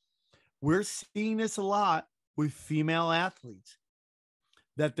interesting. We're seeing this a lot with female athletes,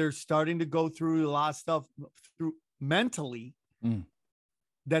 that they're starting to go through a lot of stuff through mentally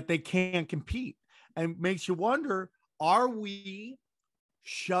that they can't compete. And makes you wonder, are we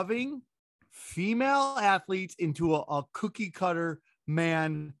shoving female athletes into a cookie cutter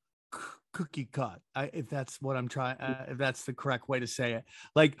man cookie cut? If that's what I'm trying, if that's the correct way to say it.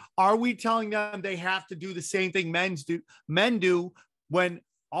 Like, are we telling them they have to do the same thing men do when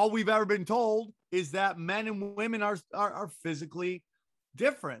all we've ever been told is that men and women are physically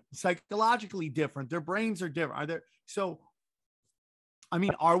different, psychologically different. Their brains are different. Are there? So, I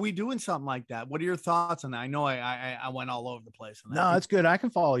mean, are we doing something like that? What are your thoughts on that? I know I went all over the place on that. No, it's good. I can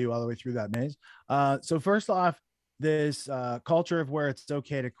follow you all the way through that, Maze. So first off, this culture of where it's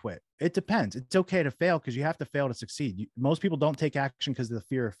okay to quit. It depends. It's okay to fail because you have to fail to succeed. Most people don't take action because of the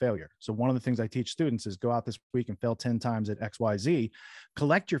fear of failure. So one of the things I teach students is go out this week and fail 10 times at XYZ.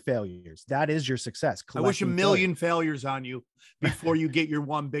 Collect your failures. That is your success. I wish a million failures on you before you get your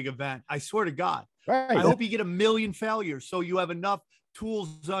one big event. I swear to God. Right. I hope you get a million failures so you have enough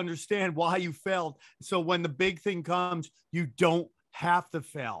tools to understand why you failed. So when the big thing comes, you don't have to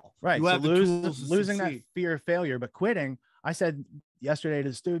fail. Right. You so have losing that fear of failure, but quitting. I said yesterday to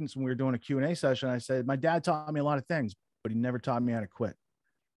the students when we were doing a Q&A session, I said, my dad taught me a lot of things, but he never taught me how to quit.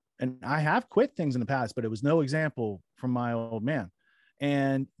 And I have quit things in the past, but it was no example from my old man.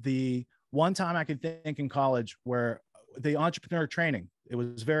 And the one time I could think in college where the entrepreneur training, it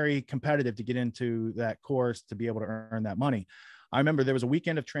was very competitive to get into that course to be able to earn that money. I remember there was a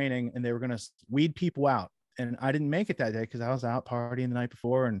weekend of training and they were going to weed people out. And I didn't make it that day because I was out partying the night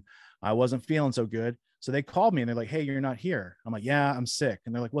before and I wasn't feeling so good. So they called me and they're like, hey, you're not here. I'm like, yeah, I'm sick.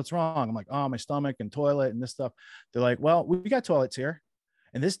 And they're like, what's wrong? I'm like, oh, my stomach and toilet and this stuff. They're like, well, we got toilets here.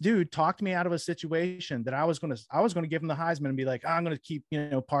 And this dude talked me out of a situation that I was going to give him the Heisman and be like, I'm going to keep,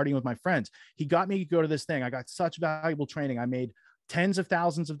 partying with my friends. He got me to go to this thing. I got such valuable training. I made tens of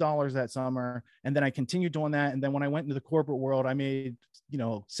thousands of dollars that summer. And then I continued doing that. And then when I went into the corporate world, I made,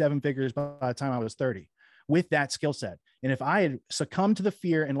 7 figures by the time I was 30 with that skill set. And if I had succumbed to the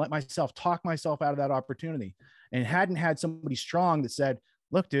fear and let myself talk myself out of that opportunity and hadn't had somebody strong that said,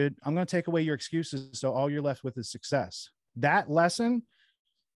 look, dude, I'm going to take away your excuses. So all you're left with is success. That lesson,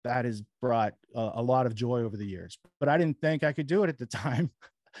 that has brought a lot of joy over the years, but I didn't think I could do it at the time.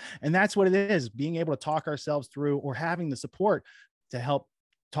 And that's what it is. Being able to talk ourselves through or having the support to help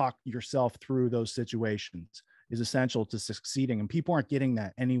talk yourself through those situations is essential to succeeding. And people aren't getting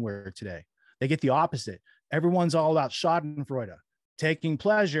that anywhere today. They get the opposite. Everyone's all about schadenfreude, taking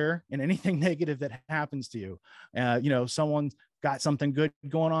pleasure in anything negative that happens to you. Someone's got something good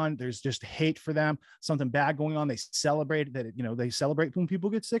going on. There's just hate for them, something bad going on. They celebrate that, they celebrate when people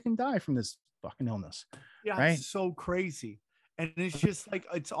get sick and die from this fucking illness. Yeah. Right? It's so crazy. And it's just like,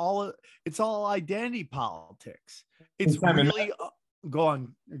 it's all identity politics. It's really go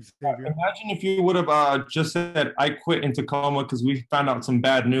on. Xavier. Imagine if you would have just said, I quit in Tacoma because we found out some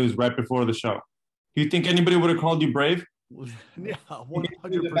bad news right before the show. Do you think anybody would have called you brave? Yeah,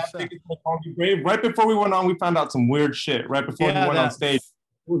 100%. Right before we went on, we found out some weird shit. Right before we went on stage,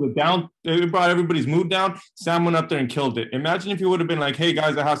 it brought everybody's mood down. Sam went up there and killed it. Imagine if you would have been like, hey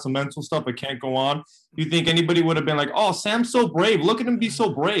guys, I have some mental stuff, I can't go on. You think anybody would have been like, oh, Sam's so brave, look at him be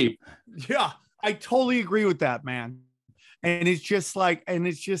so brave? Yeah, I totally agree with that, man. And it's just like,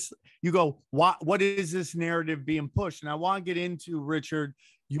 you go, what is this narrative being pushed? And I want to get into, Richard,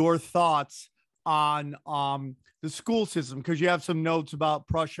 your thoughts on the school system, because you have some notes about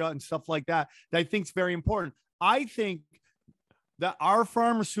Prussia and stuff like that I think is very important. I think that our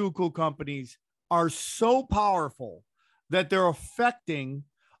pharmaceutical companies are so powerful that they're affecting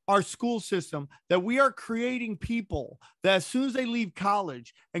our school system, that we are creating people that as soon as they leave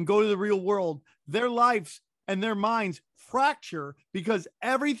college and go to the real world, their lives and their minds fracture because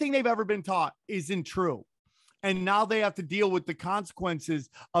everything they've ever been taught isn't true. And now they have to deal with the consequences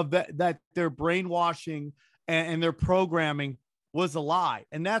of that their brainwashing and their programming was a lie.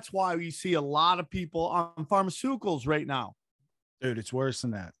 And that's why we see a lot of people on pharmaceuticals right now. Dude, it's worse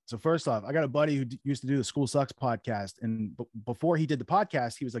than that. So first off, I got a buddy who used to do the School Sucks podcast. And before he did the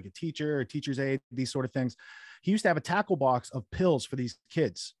podcast, he was like a teacher's aide, these sort of things. He used to have a tackle box of pills for these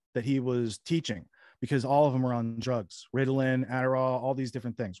kids that he was teaching, because all of them are on drugs, Ritalin, Adderall, all these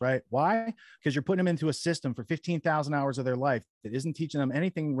different things, right? Why? Because you're putting them into a system for 15,000 hours of their life that isn't teaching them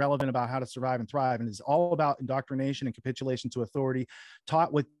anything relevant about how to survive and thrive. And it's all about indoctrination and capitulation to authority,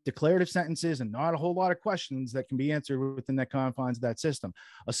 taught with declarative sentences and not a whole lot of questions that can be answered within the confines of that system.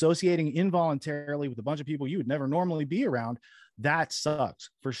 Associating involuntarily with a bunch of people you would never normally be around, that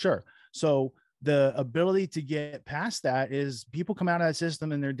sucks for sure. So the ability to get past that is people come out of that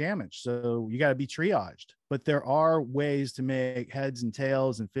system and they're damaged. So you got to be triaged, but there are ways to make heads and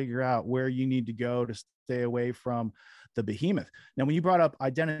tails and figure out where you need to go to stay away from the behemoth. Now, when you brought up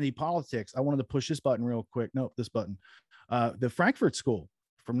identity politics, I wanted to push this button real quick. Nope, this button. The Frankfurt School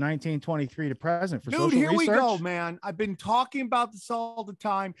from 1923 to present for Dude, social here research. we go, man. I've been talking about this all the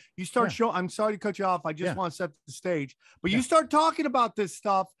time. You start showing, I'm sorry to cut you off. I just want to set the stage, but you start talking about this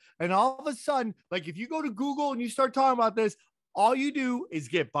stuff, and all of a sudden, like if you go to Google and you start talking about this, all you do is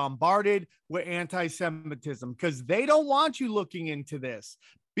get bombarded with anti-Semitism because they don't want you looking into this,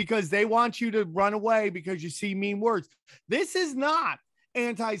 because they want you to run away because you see mean words. This is not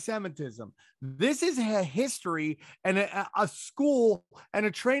anti-Semitism. This is a history and a school and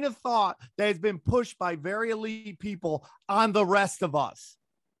a train of thought that has been pushed by very elite people on the rest of us.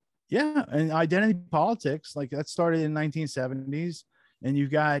 Yeah, and identity politics, like that started in the 1970s, and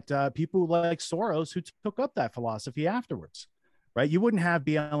you've got people like Soros who took up that philosophy afterwards, right? You wouldn't have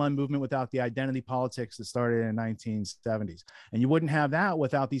BLM movement without the identity politics that started in the 1970s, and you wouldn't have that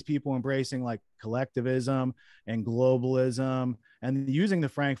without these people embracing like collectivism and globalism and using the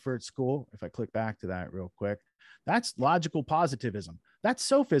Frankfurt School. If I click back to that real quick, that's logical positivism. That's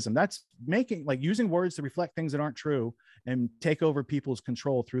sophism. That's making, like, using words to reflect things that aren't true and take over people's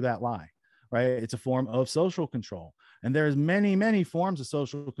control through that lie, right? It's a form of social control. And there's many, many forms of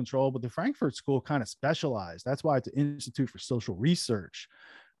social control, but the Frankfurt School kind of specialized. That's why it's an Institute for Social Research.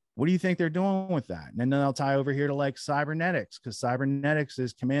 What do you think they're doing with that? And then I'll tie over here to like cybernetics, because cybernetics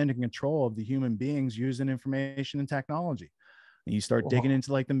is command and control of the human beings using information and technology. And you start digging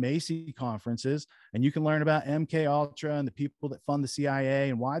into like the Macy conferences, and you can learn about MK Ultra and the people that fund the CIA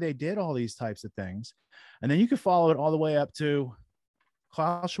and why they did all these types of things. And then you can follow it all the way up to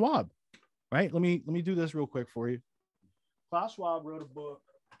Klaus Schwab, right? Let me do this real quick for you. Klaus Schwab wrote a book.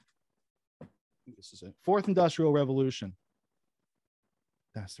 This is it. Fourth Industrial Revolution.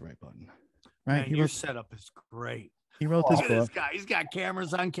 That's the right button, right? Man, your setup is great. He wrote this book. This guy, he's got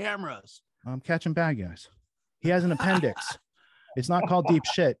cameras on cameras. I'm catching bad guys. He has an appendix. It's not called deep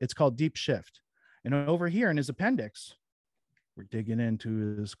shit. It's called deep shift. And over here in his appendix, we're digging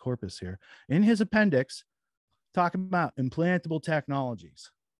into his corpus here. In his appendix, talking about implantable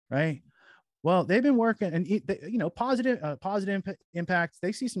technologies, right? Well, they've been working, and you know, positive impacts.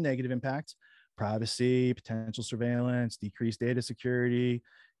 They see some negative impacts: privacy, potential surveillance, decreased data security,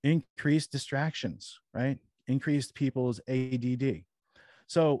 increased distractions, right? Increased people's ADD.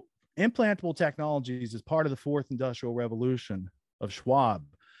 So implantable technologies is part of the fourth industrial revolution of Schwab,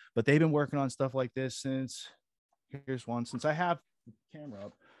 but they've been working on stuff like this since, here's one, since I have the camera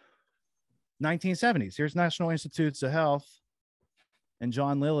up, 1970s. Here's National Institutes of Health and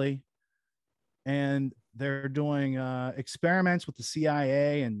John Lilly, and they're doing experiments with the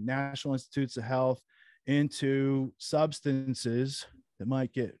CIA and National Institutes of Health into substances that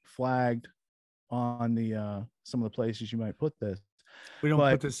might get flagged on the some of the places you might put this. We don't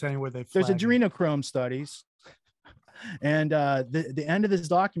put this anywhere they flag. There's adrenochrome studies. And the end of this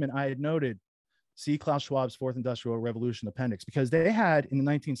document, I had noted, see Klaus Schwab's Fourth Industrial Revolution appendix, because they had in the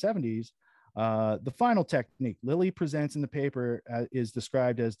 1970s, the final technique Lilly presents in the paper is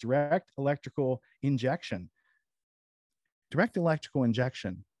described as direct electrical injection. Direct electrical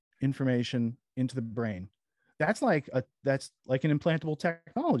injection information into the brain. That's like an implantable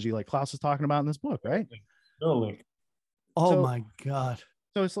technology, like Klaus is talking about in this book, right? Totally. Oh my God.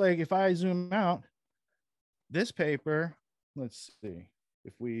 So it's like, if I zoom out, this paper, let's see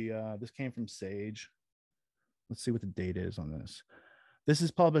if we, this came from Sage. Let's see what the date is on this. This is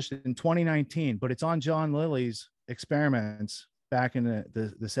published in 2019, but it's on John Lilly's experiments back in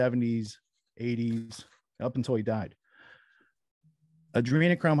the 70s, 80s, up until he died.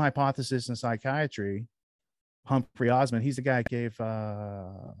 Adrenochrome hypothesis in psychiatry, Humphrey Osmond, he's the guy who gave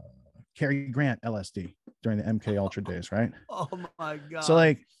Cary Grant LSD during the MK Ultra days, right? Oh my God. So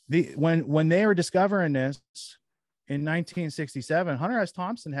like when they were discovering this in 1967, Hunter S.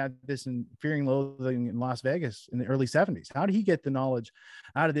 Thompson had this in Fear and Loathing in Las Vegas in the early 70s. How did he get the knowledge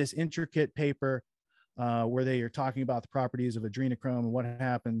out of this intricate paper where they are talking about the properties of adrenochrome and what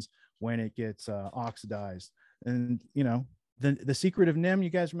happens when it gets oxidized? And, you know, the Secret of NIM, you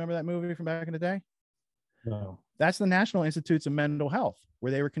guys remember that movie from back in the day? No. That's the National Institutes of Mental Health,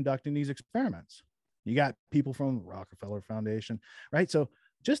 where they were conducting these experiments. You got people from the Rockefeller Foundation, right? So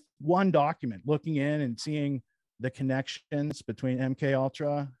just one document, looking in and seeing the connections between MK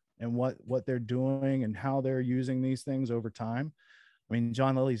Ultra and what they're doing and how they're using these things over time. I mean,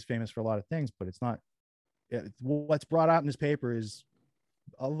 John Lilly's famous for a lot of things, but it's not, what's brought out in this paper is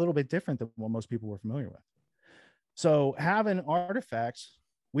a little bit different than what most people were familiar with. So having artifacts,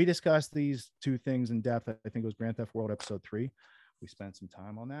 we discussed these two things in depth. I think it was Grand Theft World episode 3. We spent some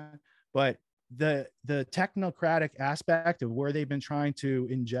time on that, but the technocratic aspect of where they've been trying to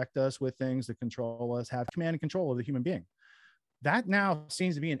inject us with things to control us, have command and control of the human being. That now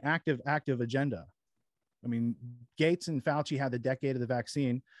seems to be an active agenda. I mean, Gates and Fauci had the decade of the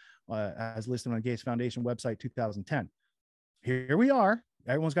vaccine, as listed on the Gates Foundation website, 2010. Here we are.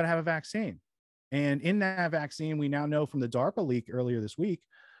 Everyone's got to have a vaccine. And in that vaccine, we now know from the DARPA leak earlier this week,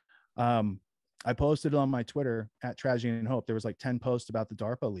 I posted on my Twitter at Tragedy and Hope. There was like 10 posts about the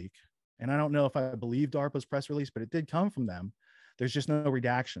DARPA leak. And I don't know if I believe DARPA's press release, but it did come from them. There's just no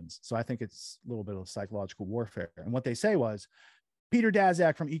redactions. So I think it's a little bit of psychological warfare. And what they say was, Peter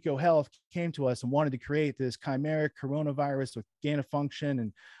Daszak from EcoHealth came to us and wanted to create this chimeric coronavirus with gain of function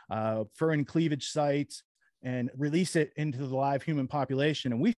and furin cleavage sites and release it into the live human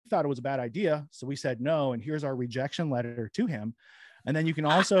population. And we thought it was a bad idea. So we said no. And here's our rejection letter to him. And then you can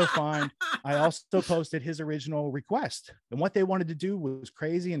also find, I also posted his original request. And what they wanted to do was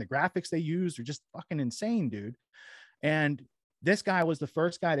crazy. And the graphics they used are just fucking insane, dude. And this guy was the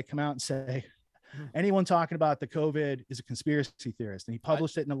first guy to come out and say, anyone talking about the COVID is a conspiracy theorist. And he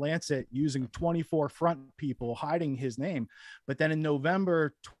published it in the Lancet using 24 front people hiding his name. But then in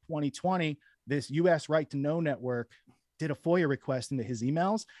November 2020, this US Right to Know network did a FOIA request into his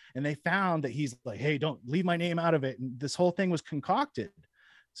emails. And they found that he's like, hey, don't leave my name out of it. And this whole thing was concocted.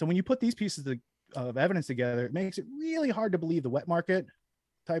 So when you put these pieces of evidence together, it makes it really hard to believe the wet market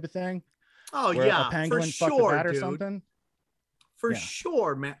type of thing. Oh, yeah, a penguin for fucked sure, a bat or dude. something. For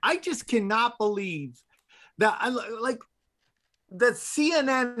sure, man. I just cannot believe that that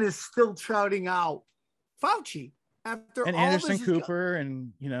CNN is still shouting out Fauci after and all Anderson this Cooper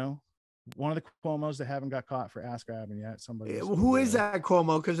and, you know, one of the Cuomos that haven't got caught for ass grabbing yet. Somebody. Who is that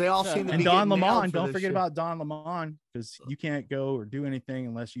Cuomo? Because they all seem to be Don getting nailed Lemon. for Don't this forget shit. about Don Lemon, because you can't go or do anything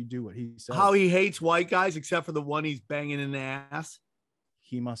unless you do what he says. How he hates white guys, except for the one he's banging in the ass.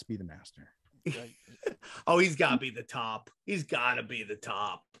 He must be the master. Oh, he's got to be the top. He's got to be the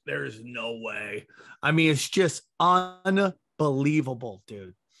top. There's no way. I mean, it's just unbelievable,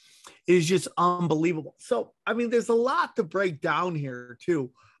 dude. It's just unbelievable. So, I mean, there's a lot to break down here,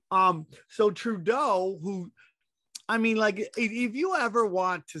 too. So Trudeau, who, I mean, like, if you ever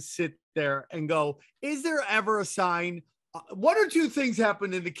want to sit there and go, is there ever a sign? One or two things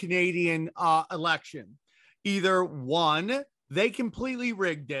happened in the Canadian election. Either one, they completely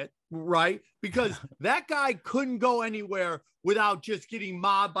rigged it, right? Because that guy couldn't go anywhere without just getting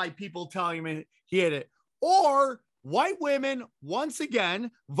mobbed by people telling him he hit it. Or white women, once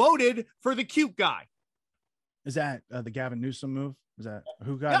again, voted for the cute guy. Is that the Gavin Newsom move? Is that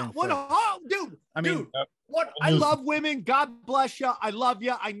who got in? Dude, I mean, dude, what? I love women. God bless you. I love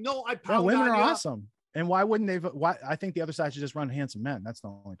you. I know I pound women on are ya. awesome. And why wouldn't they? Why? I think the other side should just run handsome men. That's the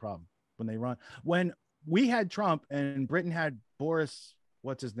only problem. When they run, when we had Trump and Britain had Boris,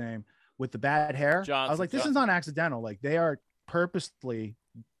 what's his name, with the bad hair, I was like, this is not accidental. Like, they are purposely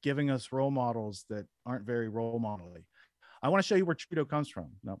giving us role models that aren't very role model-y. I want to show you where Trudeau comes from.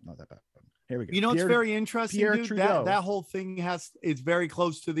 No, not that bad. Here we go. You know, it's very interesting, dude. Trudeau. That whole thing is very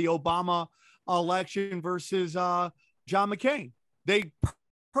close to the Obama election versus John McCain. They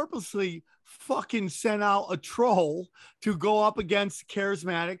purposely fucking sent out a troll to go up against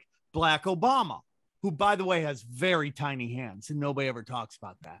charismatic Black Obama, who, by the way, has very tiny hands, and nobody ever talks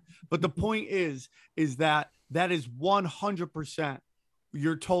about that. But the point is that is 100%.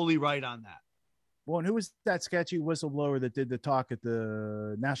 You're totally right on that. Well, and who was that sketchy whistleblower that did the talk at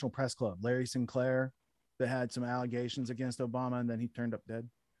the National Press Club? Larry Sinclair, that had some allegations against Obama, and then he turned up dead.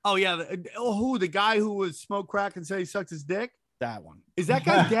 Oh, yeah. The guy who was smoke crack and said he sucked his dick? That one. Is that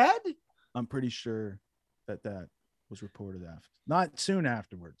guy dead? I'm pretty sure that was reported after, not soon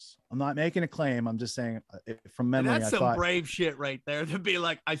afterwards. I'm not making a claim. I'm just saying from memory. And that's some brave shit right there to be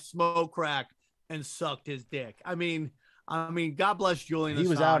like, I smoke crack and sucked his dick. I mean, God bless Julian. He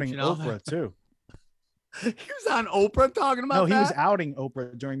was Assange, outing Oprah too. He was on Oprah talking about that? No, he was outing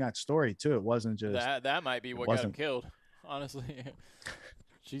Oprah during that story too. It wasn't just that might be what got him killed. Honestly,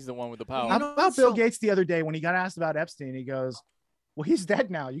 she's the one with the power. How about Bill Gates the other day when he got asked about Epstein? He goes, "Well, he's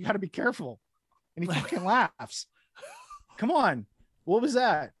dead now. You got to be careful," and he fucking laughs. Come on, what was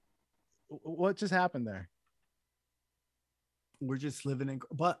that? What just happened there? We're just living in,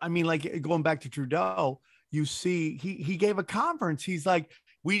 but I mean, like, going back to Trudeau, you see, he gave a conference. He's like,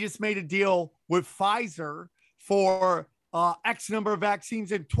 we just made a deal with Pfizer for X number of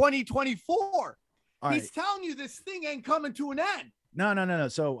vaccines in 2024. He's telling you this thing ain't coming to an end. No.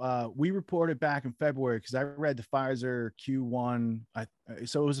 So we reported back in February, because I read the Pfizer Q1.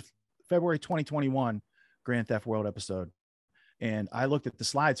 So it was February 2021 Grand Theft World episode. And I looked at the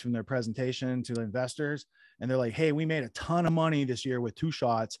slides from their presentation to the investors, and they're like, hey, we made a ton of money this year with 2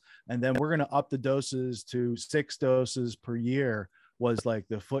 shots, and then we're going to up the doses to 6 doses per year, was like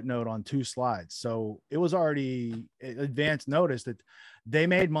the footnote on 2 slides. So it was already advanced notice that they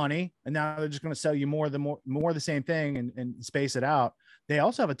made money, and now they're just going to sell you more the same thing and space it out. They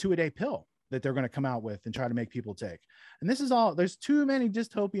also have a 2-a-day pill that they're going to come out with and try to make people take. And this is all, there's too many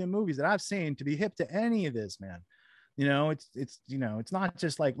dystopian movies that I've seen to be hip to any of this, man. You know, it's not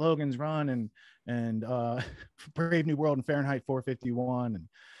just like Logan's Run and Brave New World and Fahrenheit 451 and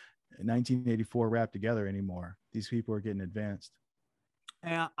 1984 wrapped together anymore. These people are getting advanced.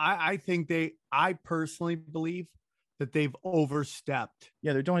 And I personally believe that they've overstepped.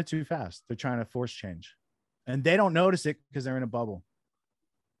 Yeah, they're doing it too fast. They're trying to force change, and they don't notice it because they're in a bubble.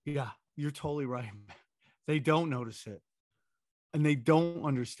 Yeah, you're totally right. They don't notice it, and they don't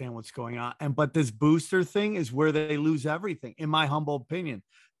understand what's going on. But this booster thing is where they lose everything, in my humble opinion.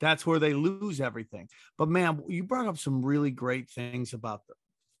 That's where they lose everything. But man, you brought up some really great things about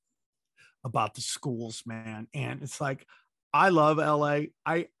the schools, man. And it's like, I love LA.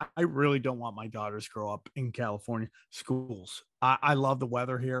 I really don't want my daughters to grow up in California schools. I love the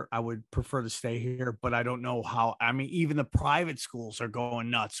weather here. I would prefer to stay here, but I don't know how. I mean, even the private schools are going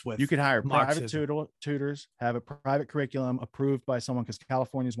nuts with. You could hire Marxism. private tutors, have a private curriculum approved by someone, because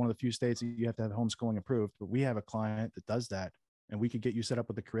California is one of the few states that you have to have homeschooling approved. But we have a client that does that, and we could get you set up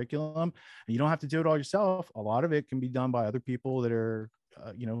with the curriculum, and you don't have to do it all yourself. A lot of it can be done by other people that are,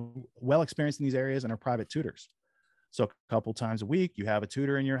 well experienced in these areas and are private tutors. So a couple times a week, you have a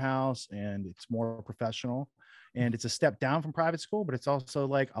tutor in your house, and it's more professional, and it's a step down from private school, but it's also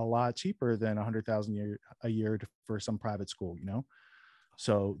like a lot cheaper than $100,000 a year for some private school,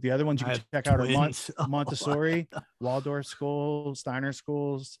 So the other ones you can check out are Montessori, Waldorf schools, Steiner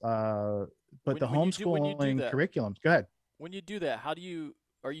schools, but the homeschooling curriculums. Go ahead. When you do that,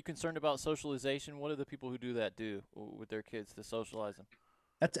 are you concerned about socialization? What do the people who do that do with their kids to socialize them?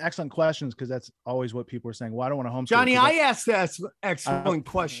 That's excellent questions, because that's always what people are saying. Well, I don't want to homeschool. Johnny, I asked that excellent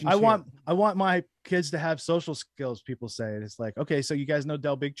question. I want my kids to have social skills. People say it. It's like, okay, so you guys know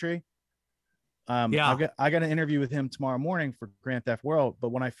Del Bigtree? Yeah. I got an interview with him tomorrow morning for Grand Theft World. But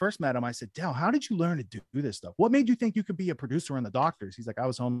when I first met him, I said, Del, how did you learn to do this stuff? What made you think you could be a producer on The Doctors? He's like, I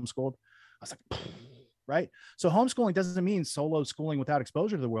was homeschooled. I was like, right. So homeschooling doesn't mean solo schooling without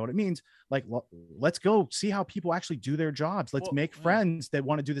exposure to the world. It means like, let's go see how people actually do their jobs. Let's make friends that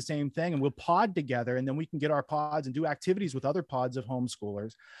want to do the same thing, and we'll pod together, and then we can get our pods and do activities with other pods of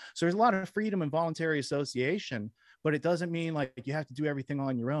homeschoolers. So there's a lot of freedom and voluntary association, but it doesn't mean like you have to do everything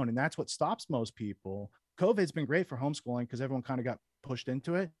on your own. And that's what stops most people. COVID's been great for homeschooling because everyone kind of got pushed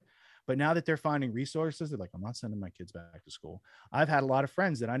into it. But now that they're finding resources, they're like, I'm not sending my kids back to school. I've had a lot of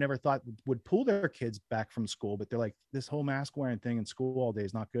friends that I never thought would pull their kids back from school, but they're like, this whole mask wearing thing in school all day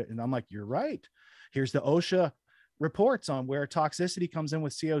is not good. And I'm like, you're right. Here's the OSHA reports on where toxicity comes in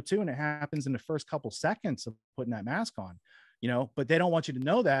with CO2, and it happens in the first couple seconds of putting that mask on, but they don't want you to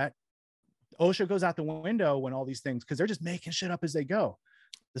know that. OSHA goes out the window when all these things, because they're just making shit up as they go.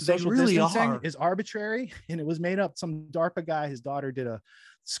 The social distancing is arbitrary, and it was made up. Some DARPA guy, his daughter did a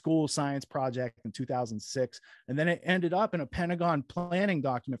school science project in 2006, and then it ended up in a Pentagon planning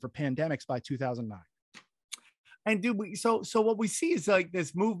document for pandemics by 2009. And so what we see is like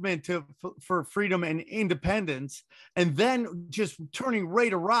this movement for freedom and independence, and then just turning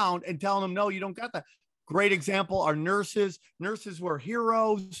right around and telling them, no, you don't got that. Great example are nurses. Nurses were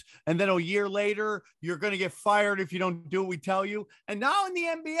heroes. And then a year later, you're going to get fired if you don't do what we tell you. And now in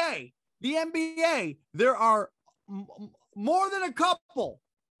the NBA, there are more than a couple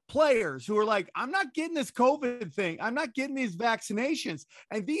players who are like, I'm not getting this COVID thing. I'm not getting these vaccinations.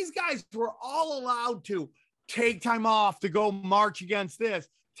 And these guys were all allowed to take time off to go march against this,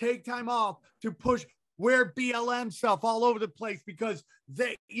 take time off to wear BLM stuff all over the place, because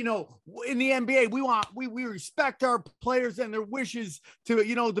they, in the NBA, we respect our players and their wishes to,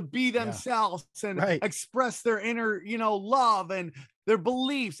 to be themselves and express their inner, love and their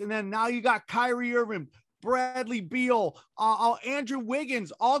beliefs. And then now you got Kyrie Irving, Bradley Beal, Andrew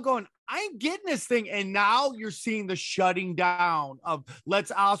Wiggins, all going, I ain't getting this thing. And now you're seeing the shutting down of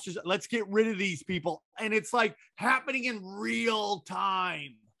let's get rid of these people. And it's like happening in real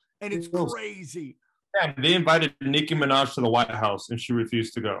time. And it's crazy. Yeah, they invited Nicki Minaj to the White House, and she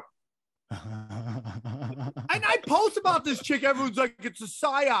refused to go. And I post about this chick. Everyone's like, it's a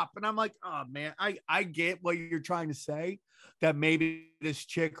psyop. And I'm like, oh, man, I get what you're trying to say, that maybe this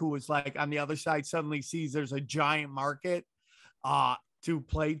chick who was like on the other side suddenly sees there's a giant market to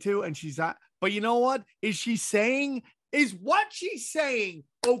play to. And she's not. But you know what? Is what she's saying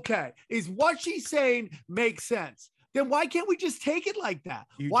okay? Is what she's saying make sense? Then why can't we just take it like that?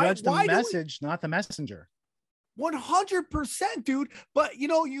 You judge the message, not the messenger. 100%, dude. But you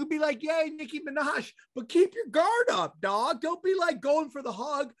know, you'd be like, yay, Nicki Minaj, but keep your guard up, dog. Don't be like going for the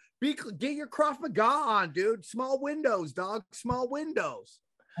hug. Get your Krav Maga on, dude. Small windows, dog. Small windows.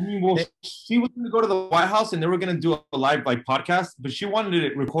 I mean, well, she was going to go to the White House and they were going to do a live like podcast, but she wanted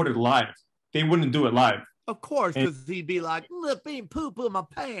it recorded live. They wouldn't do it live. Of course, because he'd be like, look, being poop in my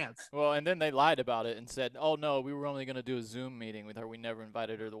pants. Well, and then they lied about it and said, oh, no, we were only going to do a Zoom meeting with her. We never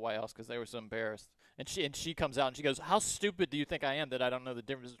invited her to the White House because they were so embarrassed. And she comes out and she goes, how stupid do you think I am that I don't know the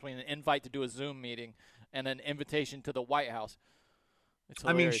difference between an invite to do a Zoom meeting and an invitation to the White House?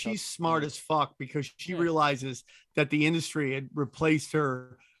 I mean, she's smart as fuck because she realizes that the industry had replaced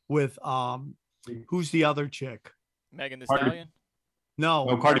her with, who's the other chick? Megan Thee Stallion?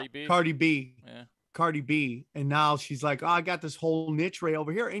 No, Cardi B. Cardi B. Yeah. Cardi B. And now she's like, oh, I got this whole niche right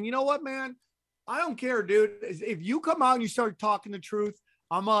over here. And you know what, man? I don't care, dude. If you come out and you start talking the truth,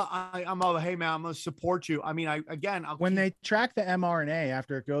 hey man, I'm gonna support you. I mean, when they track the mRNA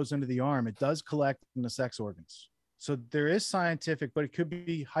after it goes into the arm, it does collect in the sex organs. So there is scientific, but it could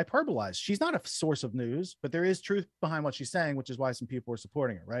be hyperbolized. She's not a source of news, but there is truth behind what she's saying, which is why some people are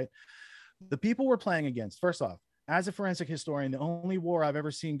supporting her, right? The people we're playing against, first off, as a forensic historian, the only war I've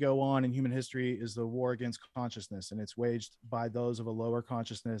ever seen go on in human history is the war against consciousness. And it's waged by those of a lower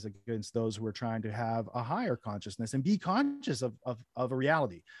consciousness against those who are trying to have a higher consciousness and be conscious of a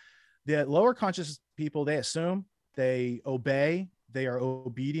reality. The lower conscious people, they assume, they obey, they are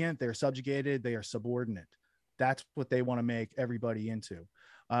obedient, they are subjugated, they are subordinate. That's what they want to make everybody into.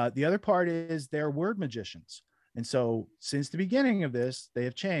 The other part is they're word magicians. And so since the beginning of this, they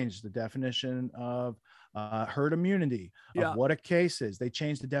have changed the definition of herd immunity, of what a case is. They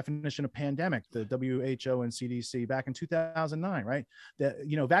changed the definition of pandemic, the WHO and CDC back in 2009, right?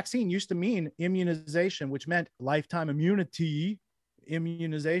 Vaccine used to mean immunization, which meant lifetime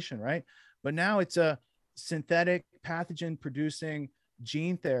immunization, right? But now it's a synthetic pathogen producing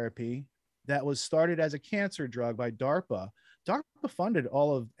gene therapy that was started as a cancer drug by DARPA. DARPA funded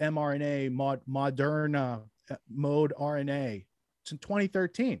all of mRNA, Moderna, mode RNA in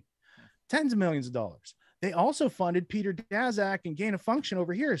 2013, tens of millions of dollars. They also funded Peter Daszak and gain of function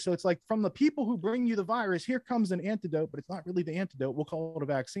over here. So it's like from the people who bring you the virus, here comes an antidote, but it's not really the antidote. We'll call it a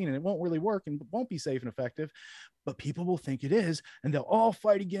vaccine and it won't really work and won't be safe and effective, but people will think it is and they'll all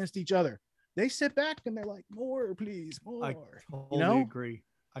fight against each other. They sit back and they're like, more, please, more.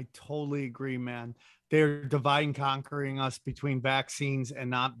 I totally agree, man. They're divide and conquering us between vaccines and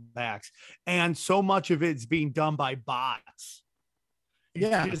not vax. And so much of it's being done by bots.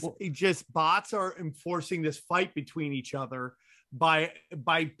 Bots are enforcing this fight between each other by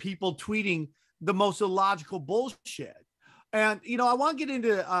people tweeting the most illogical bullshit. And, I want to get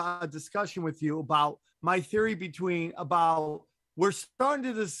into a discussion with you about my theory we're starting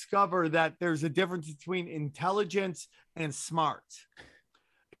to discover that there's a difference between intelligence and smart.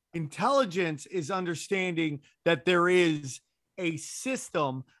 Intelligence is understanding that there is a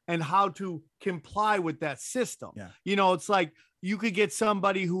system and how to comply with that system. Yeah. It's like you could get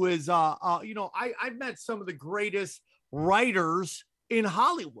somebody who is, I've met some of the greatest writers in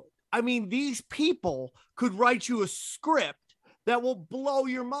Hollywood. I mean, these people could write you a script that will blow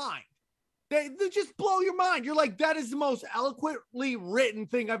your mind. They just blow your mind. You're like, that is the most eloquently written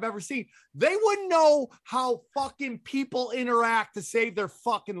thing I've ever seen. They wouldn't know how fucking people interact to save their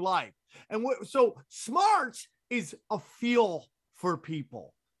fucking life. And so smarts is a feel for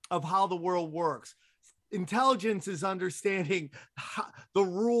people of how the world works. Intelligence is understanding the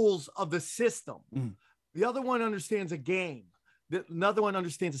rules of the system. The other one understands a game. Another one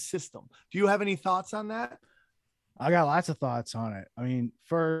understands a system. Do you have any thoughts on that? I got lots of thoughts on it. I mean,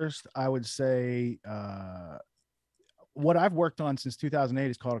 first, I would say what I've worked on since 2008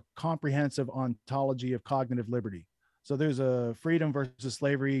 is called a comprehensive ontology of cognitive liberty. So there's a freedom versus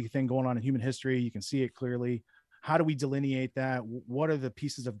slavery thing going on in human history. You can see it clearly. How do we delineate that? What are the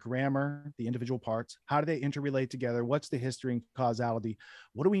pieces of grammar, the individual parts? How do they interrelate together? What's the history and causality?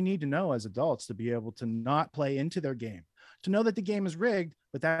 What do we need to know as adults to be able to not play into their game? To know that the game is rigged,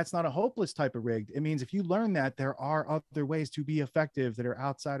 but that's not a hopeless type of rigged. It means if you learn that, there are other ways to be effective that are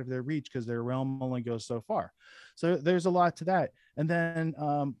outside of their reach because their realm only goes so far. So there's a lot to that. And then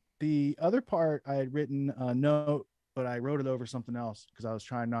the other part I had written a note, but I wrote it over something else because I was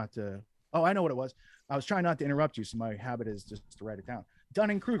trying not to. Oh, I know what it was. I was trying not to interrupt you. So my habit is just to write it down.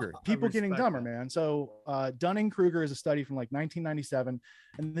 Dunning-Kruger, people getting dumber, man. So Dunning-Kruger is a study from like 1997.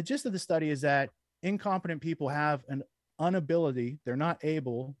 And the gist of the study is that incompetent people have an inability, they're not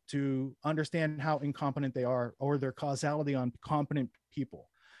able to understand how incompetent they are or their causality on competent people.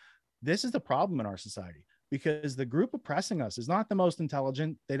 This is the problem in our society. because the group oppressing us is not the most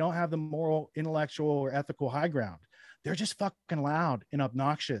intelligent. They don't have the moral, intellectual, or ethical high ground. They're just fucking loud and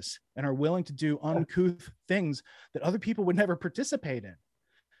obnoxious and are willing to do uncouth things that other people would never participate in.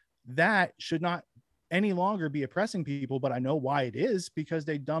 That should not any longer be oppressing people, but I know why it is, because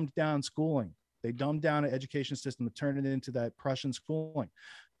they dumbed down schooling. They dumbed down an education system to turn it into that Prussian schooling.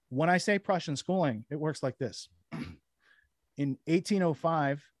 When I say Prussian schooling, it works like this. In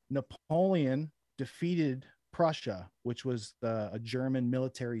 1805, Napoleon defeated Prussia, which was a German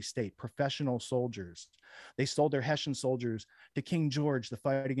military state, professional soldiers. They sold their Hessian soldiers to King George to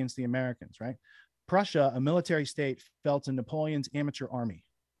fight against the Americans, right? Prussia, a military state, fell to Napoleon's amateur army.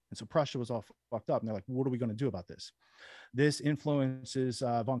 And so Prussia was all fucked up. And they're like, what are we going to do about this? This influences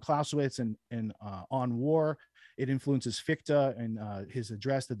von Clausewitz and on war. It influences Fichte and his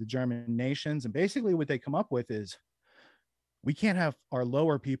address to the German nations. And basically what they come up with is, we can't have our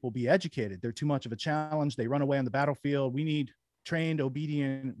lower people be educated. They're too much of a challenge. They run away on the battlefield. We need trained,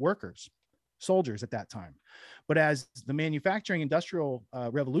 obedient workers, soldiers at that time. But as the manufacturing industrial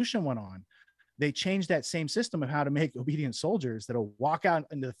revolution went on, they changed that same system of how to make obedient soldiers that'll walk out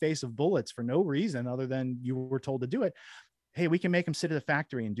into the face of bullets for no reason other than you were told to do it. Hey, we can make them sit at a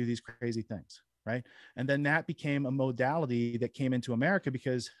factory and do these crazy things, right? And then that became a modality that came into America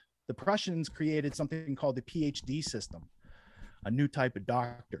because the Prussians created something called the PhD system, a new type of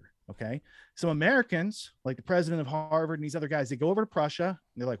doctor. Okay. So Americans, like the president of Harvard and these other guys, they go over to Prussia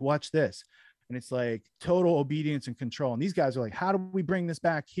and they're like, watch this. And it's like total obedience and control. And these guys are like, how do we bring this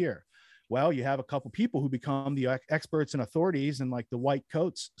back here? Well, you have a couple people who become the experts and authorities and like the white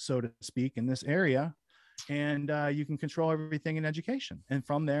coats, so to speak, in this area. And you can control everything in education. And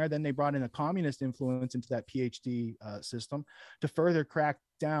from there, then they brought in a communist influence into that PhD system to further crack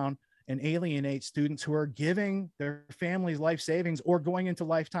down and alienate students who are giving their families life savings or going into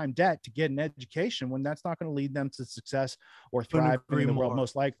lifetime debt to get an education when that's not going to lead them to success or thrive in the world,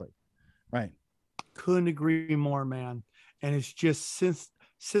 most likely. Right. Couldn't agree more, man. And it's just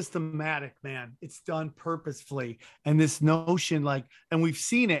systematic, man. It's done purposefully. And this notion, like, and we've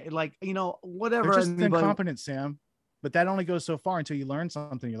seen it, like, you know, whatever. They're just incompetent, Sam. But that only goes so far until you learn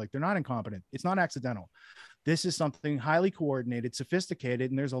something. You're like, they're not incompetent. It's not accidental. This is something highly coordinated, sophisticated,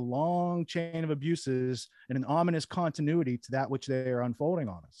 and there's a long chain of abuses and an ominous continuity to that which they are unfolding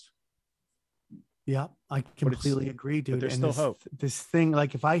on us. Yeah, I completely agree, dude. But there's and still hope. This thing,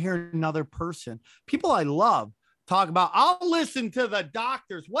 like if I hear another person, people I love talk about, I'll listen to the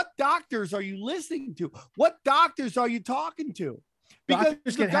doctors. What doctors are you listening to? What doctors are you talking to? Because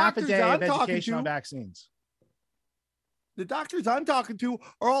doctors get half a day of education on vaccines. The doctors I'm talking to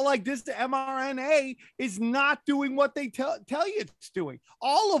are all like, this mRNA is not doing what they tell you it's doing.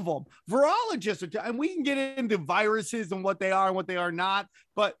 All of them. Virologists are and we can get into viruses and what they are and what they are not,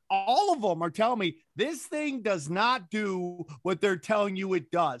 but all of them are telling me this thing does not do what they're telling you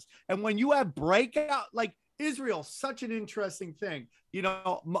it does. And when you have breakout, like Israel, such an interesting thing. You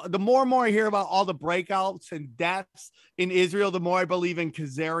know, the more and more I hear about all the breakouts and deaths in Israel, the more I believe in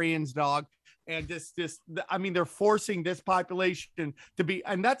Khazarians, dog. And I mean, they're forcing this population to be,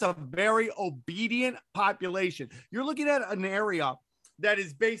 and that's a very obedient population. You're looking at an area that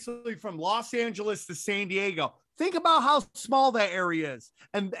is basically from Los Angeles to San Diego. Think about how small that area is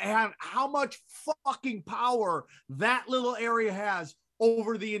and how much fucking power that little area has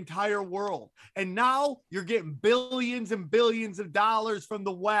over the entire world. And now you're getting billions and billions of dollars from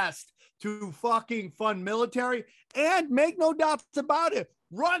the West to fucking fund military, and make no doubts about it,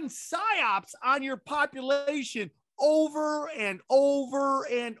 run psyops on your population over and over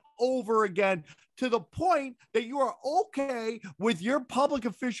and over again, to the point that you are okay with your public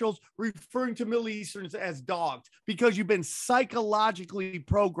officials referring to Middle Easterns as dogs because you've been psychologically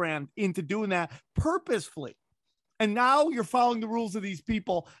programmed into doing that purposefully. And now you're following the rules of these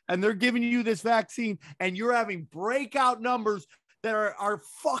people and they're giving you this vaccine and you're having breakout numbers that are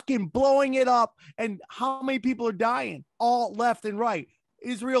fucking blowing it up. And how many people are dying all left and right?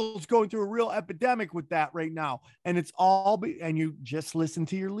 Israel's going through a real epidemic with that right now. And it's all, and you just listen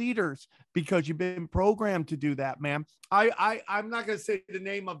to your leaders because you've been programmed to do that, man. I'm not going to say the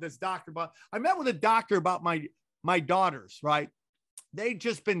name of this doctor, but I met with a doctor about my daughters, right? They've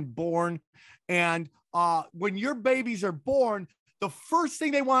just been born. And when your babies are born, the first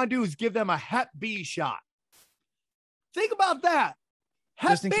thing they want to do is give them a Hep B shot. Think about that.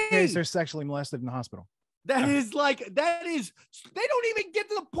 Just in case they're sexually molested in the hospital. They don't even get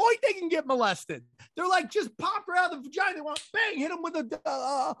to the point they can get molested. They're like, just pop her out of the vagina. They want bang, hit them with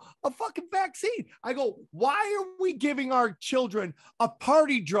a fucking vaccine. I go, why are we giving our children a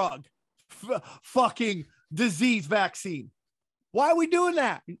party drug fucking disease vaccine? Why are we doing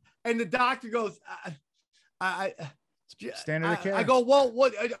that? And the doctor goes, Standard of care. I go, well,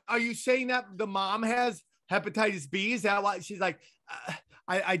 what are you saying that the mom has hepatitis B? Is that why? She's like,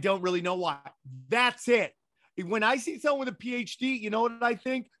 I don't really know why. That's it. When I see someone with a PhD, you know what I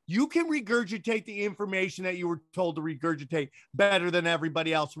think? You can regurgitate the information that you were told to regurgitate better than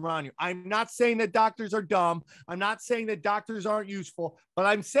everybody else around you. I'm not saying that doctors are dumb. I'm not saying that doctors aren't useful, but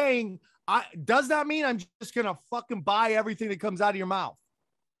I'm saying does that mean I'm just going to fucking buy everything that comes out of your mouth?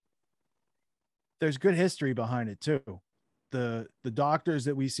 There's good history behind it too. The doctors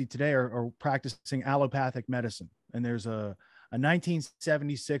that we see today are practicing allopathic medicine. And there's a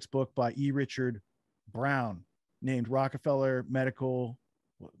 1976 book by E. Richard Brown named Rockefeller Medical,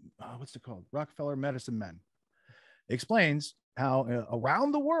 what's it called? Rockefeller Medicine Men. Explains how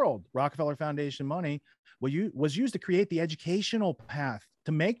around the world, Rockefeller Foundation money was used to create the educational path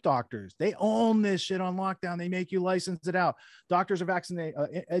to make doctors. They own this shit on lockdown. They make you license it out. Doctors are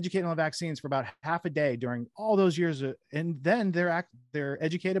educated on vaccines for about half a day during all those years. And then they're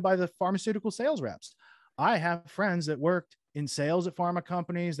educated by the pharmaceutical sales reps. I have friends that worked in sales at pharma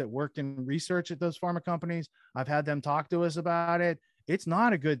companies, that worked in research at those pharma companies. I've had them talk to us about it. It's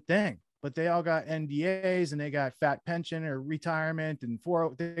not a good thing, but they all got NDAs and they got fat pension or retirement and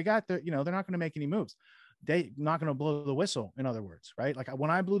they got they're not going to make any moves. They're not going to blow the whistle, in other words, right? Like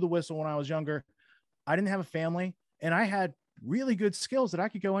when I blew the whistle when I was younger, I didn't have a family and I had really good skills that I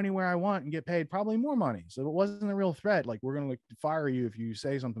could go anywhere I want and get paid probably more money. So it wasn't a real threat. Like, we're going to fire you if you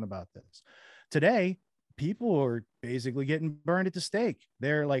say something about this. Today, people are basically getting burned at the stake.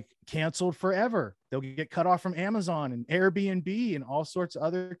 They're like canceled forever. They'll get cut off from Amazon and Airbnb and all sorts of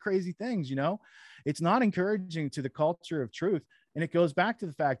other crazy things. It's not encouraging to the culture of truth. And it goes back to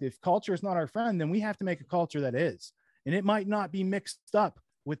the fact, if culture is not our friend, then we have to make a culture that is. And it might not be mixed up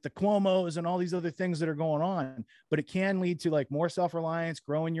with the Cuomos and all these other things that are going on, but it can lead to like more self-reliance,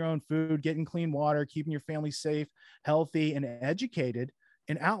 growing your own food, getting clean water, keeping your family safe, healthy, and educated,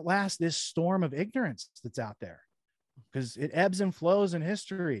 and outlast this storm of ignorance that's out there, because it ebbs and flows in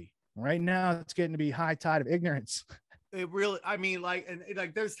history. Right now, it's getting to be high tide of ignorance. It really, I mean, like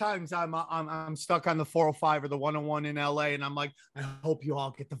there's times I'm stuck on the 405 or the 101 in LA, and I'm like, I hope you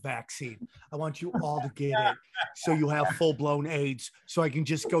all get the vaccine. I want you all to get it, so you have full blown AIDS, so I can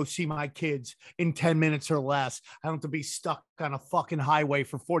just go see my kids in 10 minutes or less. I don't have to be stuck on a fucking highway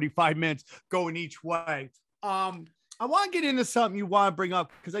for 45 minutes going each way. I want to get into something you want to bring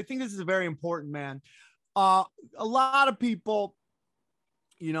up, because I think this is very important, man. A lot of people,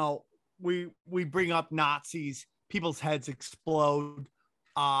 we bring up Nazis, people's heads explode.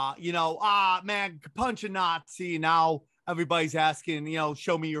 Man, punch a Nazi. Now everybody's asking,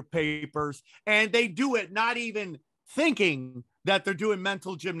 show me your papers. And they do it not even thinking that they're doing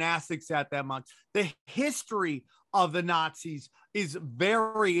mental gymnastics at that much. The history of the Nazis is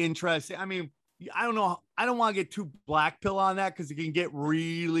very interesting. I mean, I don't know. I don't want to get too black pill on that, because it can get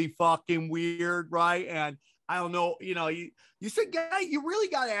really fucking weird, right? And I don't know, you said, guy, you really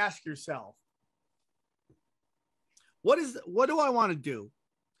got to ask yourself, what do I want to do?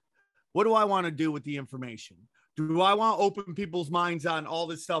 What do I want to do with the information? Do I want to open people's minds on all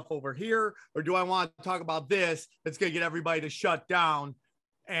this stuff over here? Or do I want to talk about this that's going to get everybody to shut down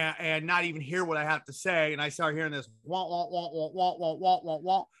and not even hear what I have to say? And I start hearing this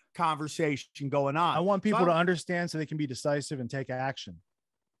wah, conversation going on. I want people to understand so they can be decisive and take action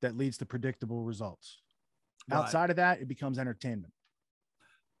that leads to predictable results. Right. Outside of that, it becomes entertainment.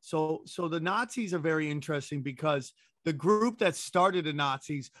 So the Nazis are very interesting, because the group that started the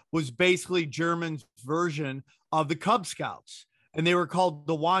Nazis was basically German's version of the Cub Scouts, and they were called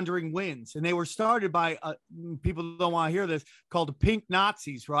the Wandering Winds, and they were started by people don't want to hear this, called the Pink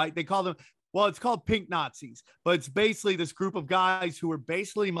Nazis, right? They call them, well, it's called Pink Nazis, but it's basically this group of guys who were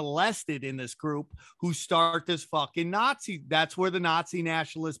basically molested in this group who start this fucking Nazi. That's where the Nazi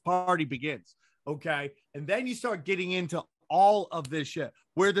Nationalist Party begins. Okay. And then you start getting into all of this shit,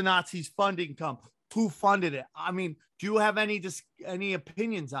 where the Nazis funding come, who funded it. I mean, do you have any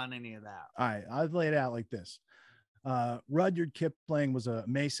opinions on any of that? All right. I'll lay it out like this. Rudyard Kipling was a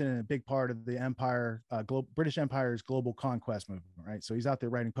Mason and a big part of the empire, British Empire's global conquest movement, right? So he's out there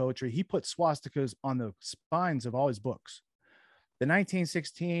writing poetry. He put swastikas on the spines of all his books. The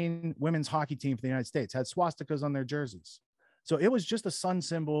 1916 women's hockey team for the United States had swastikas on their jerseys. So it was just a sun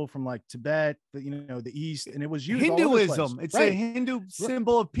symbol from like Tibet, the East, and it was used Hinduism. It's right. A Hindu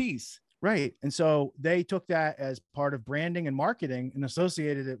symbol of peace. Right. And so they took that as part of branding and marketing and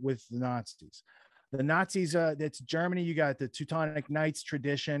associated it with the Nazis. The Nazis, that's Germany. You got the Teutonic Knights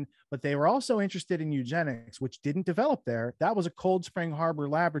tradition, but they were also interested in eugenics, which didn't develop there. That was a Cold Spring Harbor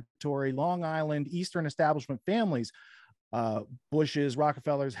laboratory, Long Island, Eastern establishment families, Bushes,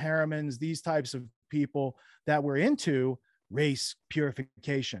 Rockefellers, Harrimans, these types of people that were into race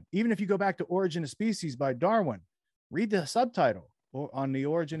purification. Even if you go back to Origin of Species by Darwin, read the subtitle on the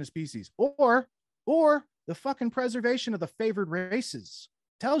origin of species, or the fucking preservation of the favored races.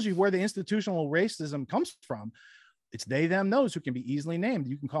 Tells you where the institutional racism comes from. It's they, them, those who can be easily named.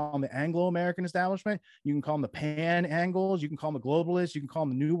 You can call them the Anglo-American establishment. You can call them the Pan-Angles. You can call them the globalists. You can call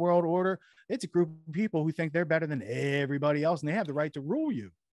them the New World Order. It's a group of people who think they're better than everybody else, and they have the right to rule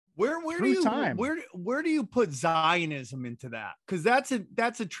you. Where do you put Zionism into that? Because that's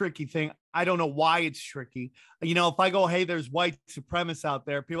a tricky thing. I don't know why it's tricky. You know, if I go, hey, there's white supremacists out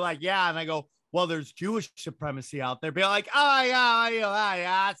there, people are like, yeah, and I go, well, there's Jewish supremacy out there. Be like, oh yeah,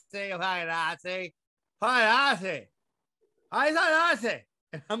 I see.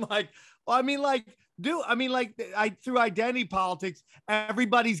 And I'm like, well, I mean, like, through identity politics,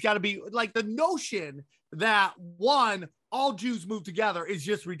 everybody's got to be like, the notion that one, all Jews move together is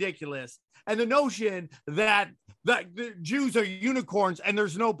just ridiculous. And the notion that the Jews are unicorns and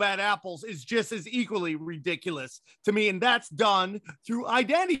there's no bad apples is just as equally ridiculous to me. And that's done through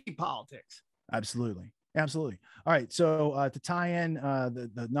identity politics. Absolutely. Absolutely. All right. So to tie in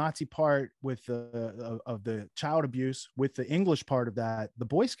the Nazi part with of the child abuse with the English part of that, the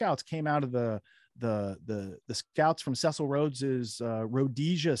Boy Scouts came out of the scouts from Cecil Rhodes's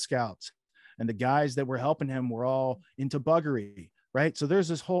Rhodesia Scouts, and the guys that were helping him were all into buggery. Right. So there's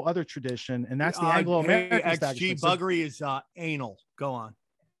this whole other tradition, and that's the Anglo-American XG buggery is anal. Go on.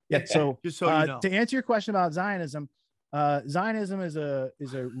 Yeah. So just so you know. To answer your question about Zionism, Zionism is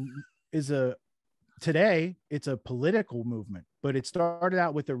a today it's a political movement, but it started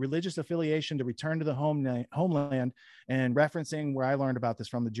out with a religious affiliation to return to the homeland, and referencing where I learned about this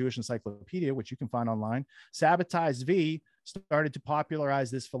from the Jewish Encyclopedia, which you can find online. Sabbatai Zvi started to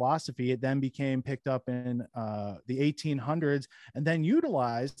popularize this philosophy. It then became picked up in the 1800s and then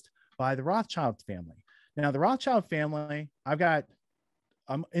utilized by the Rothschild family. Now, the Rothschild family,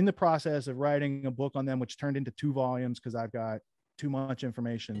 I'm in the process of writing a book on them, which turned into 2 volumes because I've got too much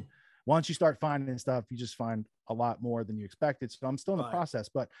information. Once you start finding stuff, you just find a lot more than you expected. So I'm still in the process,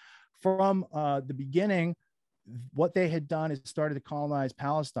 but from the beginning, what they had done is started to colonize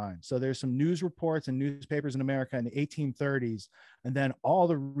Palestine. So there's some news reports and newspapers in America in the 1830s, and then all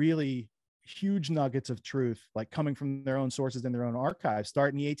the really huge nuggets of truth, like coming from their own sources in their own archives,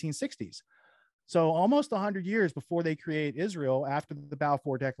 start in the 1860s. So almost 100 years before they create Israel, after the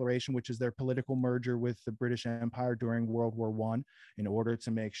Balfour Declaration, which is their political merger with the British Empire during World War I, in order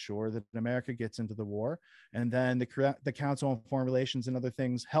to make sure that America gets into the war. And then the Council on Foreign Relations and other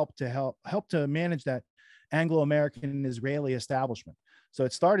things help to manage that Anglo-American and Israeli establishment. So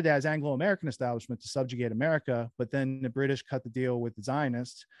it started as Anglo-American establishment to subjugate America, but then the British cut the deal with the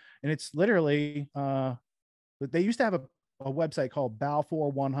Zionists. And it's literally, they used to have a website called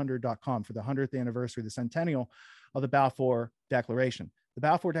balfour100.com for the 100th anniversary, the centennial of the Balfour Declaration. The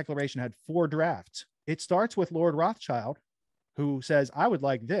Balfour Declaration had 4 drafts. It starts with Lord Rothschild, who says, I would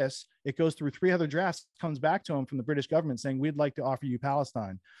like this. It goes through 3 other drafts, comes back to him from the British government saying, we'd like to offer you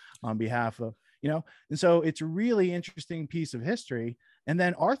Palestine on behalf of, and so it's a really interesting piece of history. And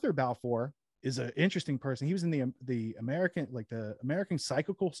then Arthur Balfour is an interesting person. He was in the American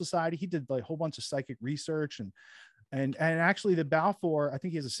Psychical Society. He did like a whole bunch of psychic research, and actually the Balfour, I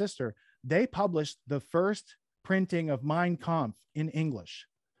think he has a sister, they published the first printing of Mein Kampf in English.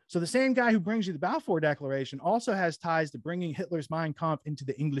 So the same guy who brings you the Balfour Declaration also has ties to bringing Hitler's Mein Kampf into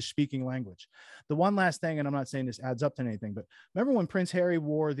the English speaking language. The one last thing, and I'm not saying this adds up to anything, but remember when Prince Harry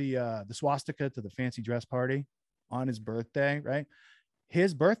wore the swastika to the fancy dress party on his birthday, right?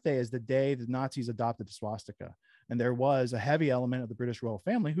 His birthday is the day the Nazis adopted the swastika. And there was a heavy element of the British royal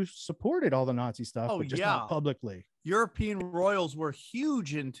family who supported all the Nazi stuff, but just not publicly. European royals were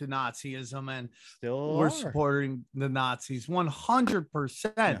huge into Nazism and still were supporting the Nazis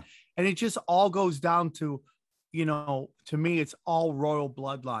 100%. Yeah. And it just all goes down to, to me, it's all royal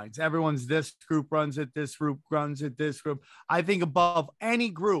bloodlines. Everyone's this group runs it, this group runs it, this group. I think above any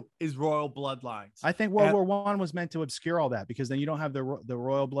group is royal bloodlines. I think World War I was meant to obscure all that, because then you don't have the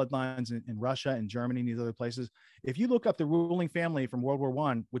royal bloodlines in Russia and Germany and these other places. If you look up the ruling family from World War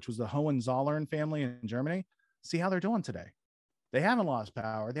I, which was the Hohenzollern family in Germany, see how they're doing today. They haven't lost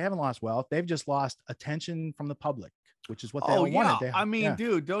power. They haven't lost wealth. They've just lost attention from the public, which is what they wanted.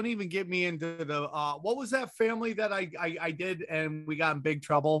 Dude, don't even get me into the what was that family that I did and we got in big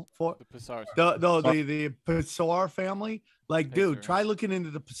trouble for? The Pissars. The Pissar family. Like, dude, Pissars. try looking into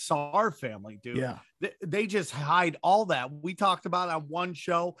the Pissar family, dude. Yeah. They just hide all that. We talked about on one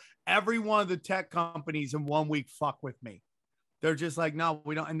show, every one of the tech companies in 1 week fuck with me. They're just like, no,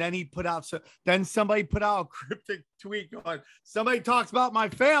 we don't. And then he put out, so then somebody put out a cryptic tweet going, somebody talks about my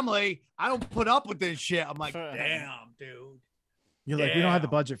family. I don't put up with this shit. I'm like, damn, dude. You're like, we don't have the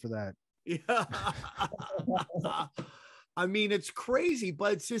budget for that. Yeah. I mean, it's crazy,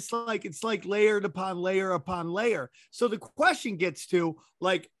 but it's just like, it's like layered upon layer upon layer. So the question gets to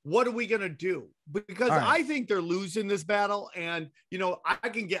like, what are we going to do? Because I think they're losing this battle. And, you know, I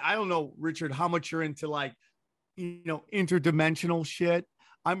don't know, Richard, how much you're into like, you know, interdimensional shit.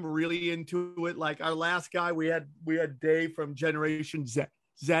 I'm really into it. Like our last guy, we had Dave from Generation Z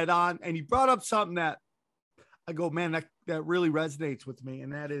on, and he brought up something that I go, man, that really resonates with me.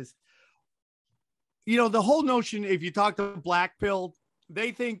 And that is, you know, the whole notion, if you talk to Black Pill,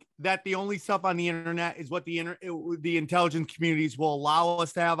 they think that the only stuff on the internet is what the intelligence communities will allow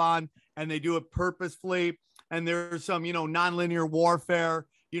us to have on, and they do it purposefully. And there's some, you know, nonlinear warfare.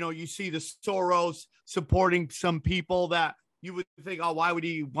 You know, you see the Soros supporting some people that you would think, oh, why would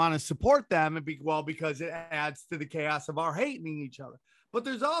he want to support them? And well, because it adds to the chaos of our hating each other. But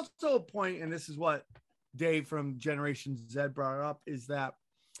there's also a point, and this is what Dave from Generation Z brought up, is that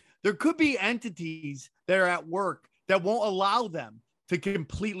there could be entities that are at work that won't allow them to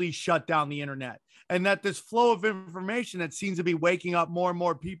completely shut down the internet. And that this flow of information that seems to be waking up more and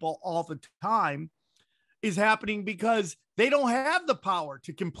more people all the time is happening because they don't have the power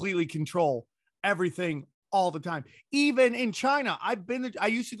to completely control everything all the time. Even in China, I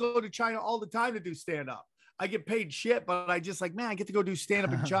used to go to China all the time to do stand-up. I get paid shit, but I just like, man, I get to go do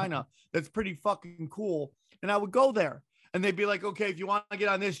stand-up in China. That's pretty fucking cool. And I would go there and they'd be like, okay, if you want to get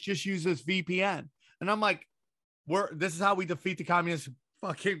on this, just use this VPN. And I'm like, this is how we defeat the communist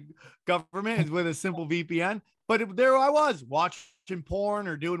fucking government, is with a simple VPN. But there I was watching porn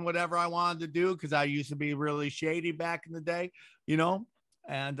or doing whatever I wanted to do, because I used to be really shady back in the day, you know?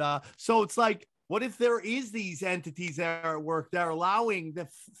 And so it's like, what if there is these entities that are at work that are allowing the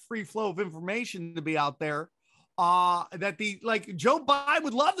free flow of information to be out there? That like Joe Biden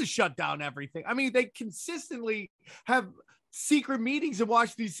would love to shut down everything. I mean, they consistently have secret meetings in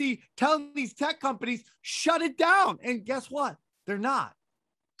Washington, D.C. telling these tech companies, shut it down. And guess what? They're not.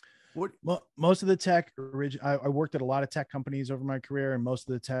 Well, most of the tech, I worked at a lot of tech companies over my career, and most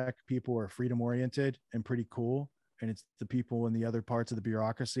of the tech people are freedom oriented and pretty cool. And it's the people in the other parts of the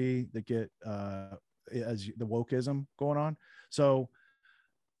bureaucracy that get as the wokeism going on. So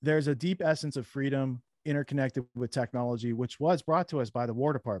there's a deep essence of freedom interconnected with technology, which was brought to us by the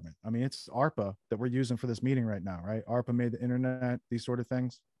War Department. I mean, it's ARPA that we're using for this meeting right now, right? ARPA made the internet, these sort of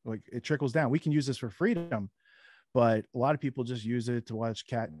things. Like, it trickles down. We can use this for freedom, but a lot of people just use it to watch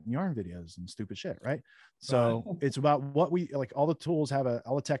cat and yarn videos and stupid shit, right? So it's about what we like. All the tools have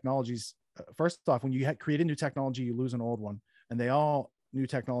all the technologies. First off, when you create a new technology, you lose an old one, and old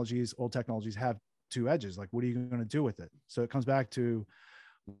technologies have two edges. Like, what are you going to do with it? So it comes back to,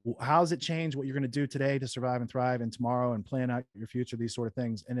 how does it change what you're going to do today to survive and thrive, and tomorrow, and plan out your future, these sort of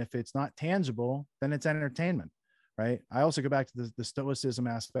things. And if it's not tangible, then it's entertainment, right? I also go back to the stoicism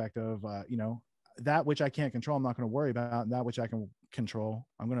aspect of, you know, that which I can't control, I'm not going to worry about, and that which I can control,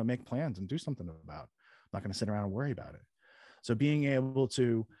 I'm going to make plans and do something about. I'm not going to sit around and worry about it. So being able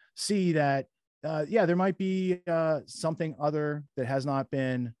to see that, yeah, there might be something other that has not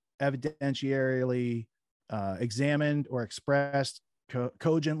been evidentiarily examined or expressed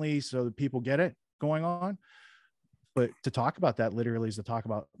cogently so that people get it going on. But to talk about that literally is to talk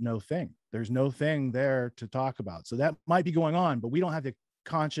about no thing. There's no thing there to talk about. So that might be going on, but we don't have the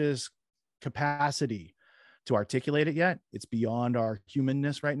conscious capacity to articulate it yet. It's beyond our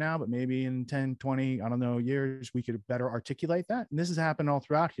humanness right now, but maybe in 10, 20, I don't know, years, we could better articulate that. And this has happened all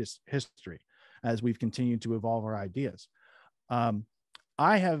throughout history as we've continued to evolve our ideas.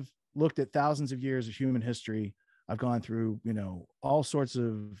 I have looked at thousands of years of human history. I've gone through, you know, all sorts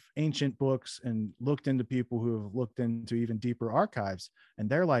of ancient books and looked into people who have looked into even deeper archives and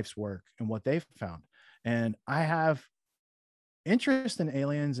their life's work and what they've found. And I have interest in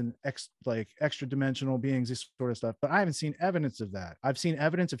aliens and extra dimensional beings, this sort of stuff, but I haven't seen evidence of that. I've seen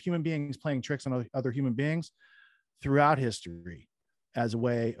evidence of human beings playing tricks on other human beings throughout history as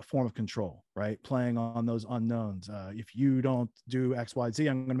a form of control, right? Playing on those unknowns. If you don't do X, Y, Z,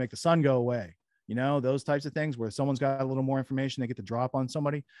 I'm going to make the sun go away. You know, those types of things where someone's got a little more information, they get to drop on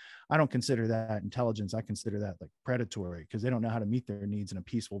somebody. I don't consider that intelligence. I consider that like predatory, because they don't know how to meet their needs in a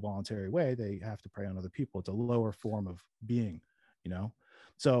peaceful, voluntary way. They have to prey on other people. It's a lower form of being, you know?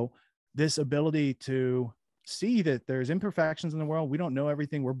 So this ability to see that there's imperfections in the world. We don't know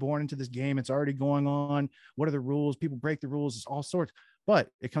everything. We're born into this game. It's already going on. What are the rules? People break the rules. It's all sorts. But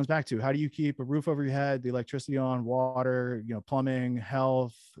it comes back to, how do you keep a roof over your head, the electricity on, water, you know, plumbing,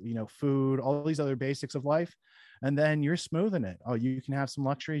 health, you know, food, all these other basics of life. and then you're smoothing it. Oh, you can have some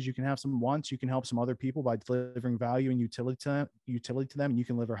luxuries, you can have some wants, you can help some other people by delivering value and utility to them, and you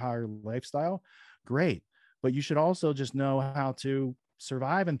can live a higher lifestyle. Great. But you should also just know how to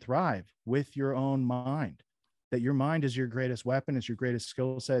survive and thrive with your own mind. That your mind is your greatest weapon, it's your greatest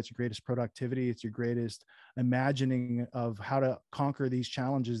skill set, it's your greatest productivity, it's your greatest imagining of how to conquer these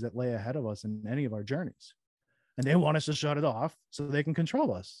challenges that lay ahead of us in any of our journeys. And they want us to shut it off so they can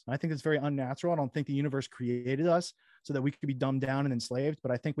control us. I think it's very unnatural. I don't think the universe created us so that we could be dumbed down and enslaved,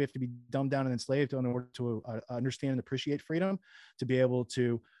 but I think we have to be dumbed down and enslaved in order to understand and appreciate freedom, to be able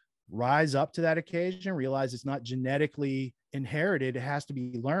to rise up to that occasion, realize it's not genetically inherited. It has to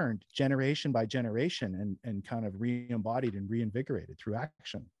be learned generation by generation and kind of re-embodied and reinvigorated through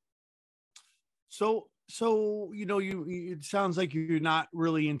action. So, it sounds like you're not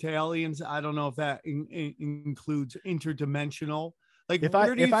really into aliens. I don't know if that includes interdimensional. Like,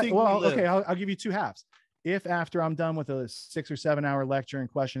 where do you think we live? Okay, I'll give you two halves. If after I'm done with a 6 or 7 hour lecture and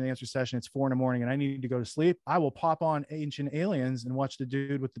question and answer session, it's 4 a.m. and I need to go to sleep, I will pop on Ancient Aliens and watch the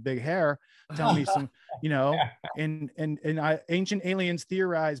dude with the big hair tell me some, Ancient Aliens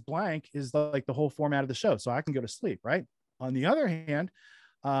theorize blank is like the whole format of the show. So I can go to sleep, right? On the other hand,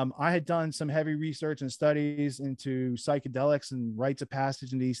 I had done some heavy research and studies into psychedelics and rites of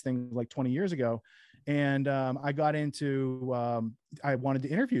passage and these things like 20 years ago. And I got into, I wanted to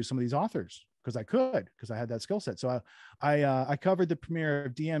interview some of these authors because I had that skill set. So I covered the premiere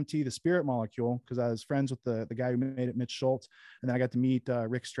of DMT, the spirit molecule, because I was friends with the guy who made it, Mitch Schultz. And then I got to meet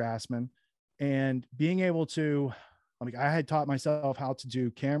Rick Strassman, and being able to, I had taught myself how to do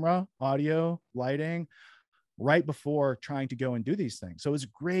camera, audio, lighting right before trying to go and do these things. So it was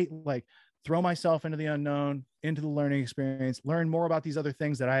great, like throw myself into the unknown, into the learning experience, learn more about these other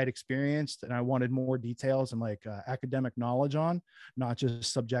things that I had experienced. And I wanted more details and academic knowledge on, not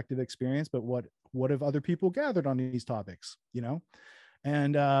just subjective experience, but what have other people gathered on these topics,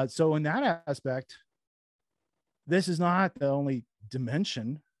 And so in that aspect, this is not the only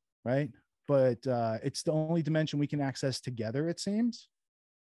dimension, right? But it's the only dimension we can access together, it seems,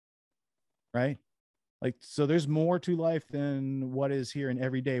 right? So there's more to life than what is here in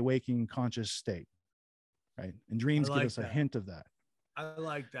everyday waking conscious state, right? And dreams give us a hint of that. I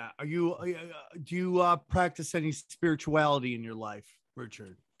like that. Do you practice any spirituality in your life,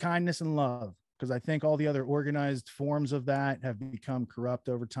 Richard? Kindness and love, because I think all the other organized forms of that have become corrupt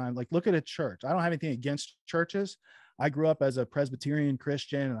over time. Like, look at a church. I don't have anything against churches. I grew up as a Presbyterian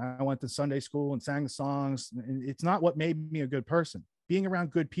Christian, and I went to Sunday school and sang the songs. It's not what made me a good person. Being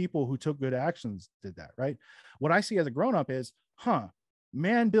around good people who took good actions did that, right? What I see as a grown-up is,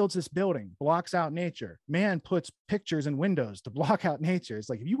 man builds this building, blocks out nature. Man puts pictures in windows to block out nature. It's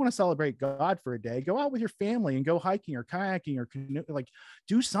like, if you want to celebrate God for a day, go out with your family and go hiking or kayaking or canoe,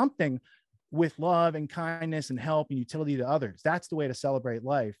 do something with love and kindness and help and utility to others. That's the way to celebrate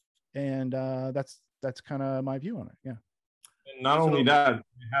life. And that's kind of my view on it. Yeah. And not only that,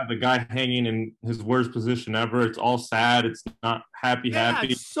 you have the guy hanging in his worst position ever. It's all sad. It's not happy.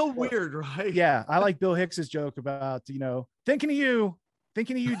 It's so weird, right? Yeah. I like Bill Hicks's joke about, thinking of you,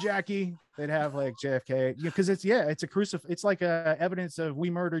 Jackie. They'd have like JFK, because it's a it's like a evidence of we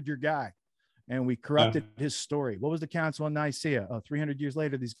murdered your guy and we corrupted his story. What was the council in Nicaea? 300 years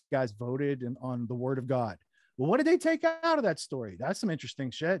later, these guys voted on the word of God. Well, what did they take out of that story? That's some interesting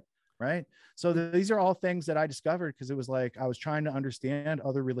shit. Right. So these are all things that I discovered because it was like I was trying to understand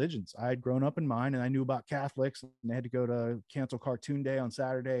other religions. I had grown up in mine and I knew about Catholics and they had to go to cancel Cartoon Day on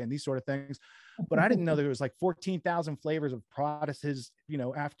Saturday and these sort of things. But I didn't know there was like 14,000 flavors of Protestants,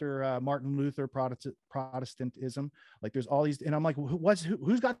 after Martin Luther Protestantism. Like there's all these. And I'm like,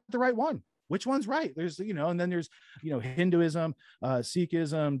 who's got the right one? Which one's right? There's, and then there's, Hinduism,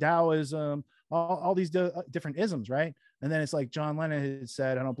 Sikhism, Taoism, all these different isms. Right. And then it's like John Lennon had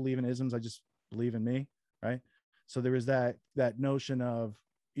said, I don't believe in isms. I just believe in me. Right. So there was that notion of,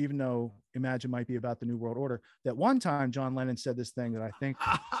 even though Imagine might be about the New World Order, that one time John Lennon said this thing that I think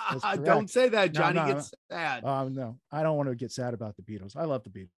don't say that. Johnny gets sad. No, I don't want to get sad about the Beatles. I love the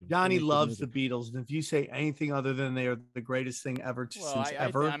Beatles. Johnny loves the Beatles. And if you say anything other than they are the greatest thing ever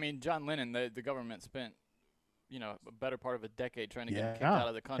ever. I mean, John Lennon, the government spent, a better part of a decade trying to get him kicked out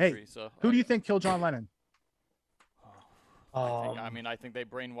of the country. Hey, so who do you think killed John Lennon? I think they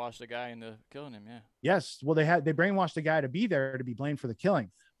brainwashed the guy into killing him. Yeah. Yes. Well, they brainwashed the guy to be there to be blamed for the killing.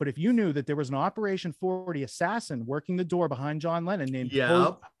 But if you knew that there was an Operation 40 assassin working the door behind John Lennon named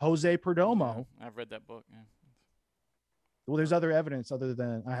Jose Perdomo. I've read that book. Yeah. Well, there's other evidence other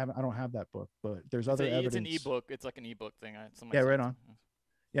than I don't have that book, but there's other evidence. It's an ebook. It's like an ebook thing. Right on.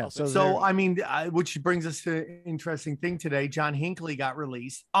 Yeah. So, So I mean, which brings us to an interesting thing today. John Hinckley got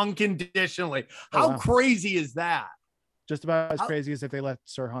released unconditionally. How crazy is that? Just about as crazy as if they let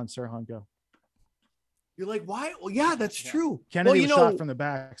Sirhan go. You're like, why? Well, yeah, that's true. Kennedy was shot from the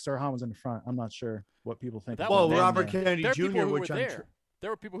back. Sirhan was in the front. I'm not sure what people think. Well, Robert Kennedy there are Jr., people who which were there. There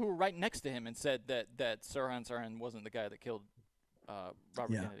were people who were right next to him and said that Sirhan wasn't the guy that killed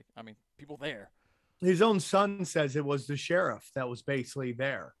Robert Kennedy. I mean, people there. His own son says it was the sheriff that was basically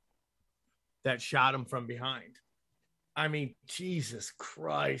there that shot him from behind. I mean, Jesus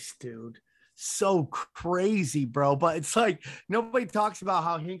Christ, dude. So crazy, bro. But it's like nobody talks about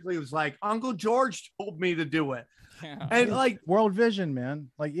how Hinckley was like, Uncle George told me to do it. Yeah. And like World Vision, man.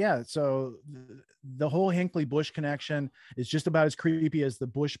 Like, yeah. So the whole Hinckley Bush connection is just about as creepy as the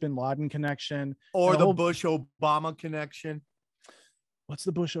Bush bin Laden connection or the Bush Obama connection. What's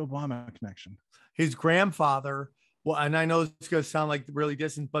the Bush Obama connection? His grandfather. Well, and I know it's going to sound like really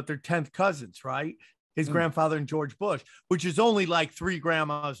distant, but they're 10th cousins, right? His grandfather and George Bush, which is only like 3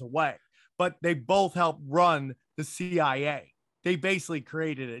 grandmas away, but they both helped run the CIA. They basically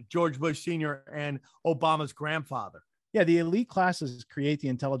created it. George Bush Sr. and Obama's grandfather. Yeah, the elite classes create the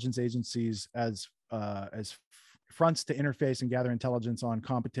intelligence agencies as fronts to interface and gather intelligence on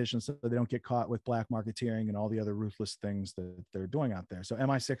competition so they don't get caught with black marketeering and all the other ruthless things that they're doing out there. So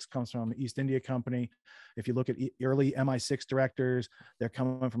MI6 comes from East India Company. If you look at early MI6 directors, they're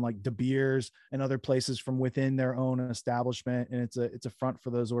coming from like De Beers and other places from within their own establishment. And it's a front for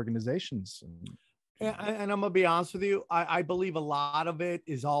those organizations. And I'm going to be honest with you. I believe a lot of it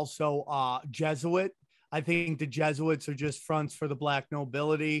is also Jesuit. I think the Jesuits are just fronts for the black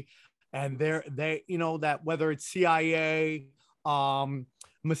nobility. And they, you know, that whether it's CIA,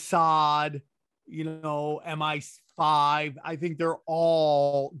 Mossad, you know, MI5, I think they're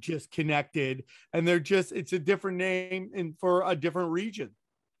all just connected and they're just, it's a different name and for a different region,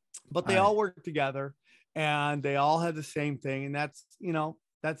 but they all work together and they all have the same thing. And that's, you know,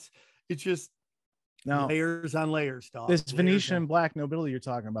 it's just layers on layers stuff. This Venetian black nobility you're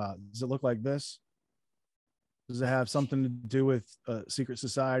talking about, does it look like this? Does it have something to do with secret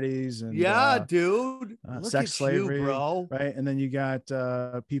societies and dude, sex slavery, bro? Right, and then you got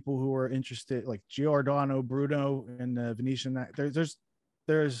people who are interested, like Giordano Bruno and the Venetian.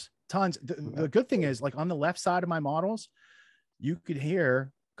 There's tons. The good thing is, like on the left side of my models, you could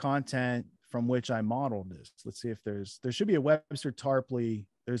hear content from which I modeled this. Let's see if there should be a Webster Tarpley.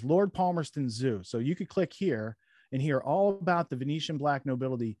 There's Lord Palmerston Zoo, so you could click here and hear all about the Venetian black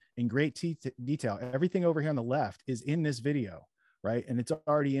nobility in great detail. Everything over here on the left is in this video, right? And it's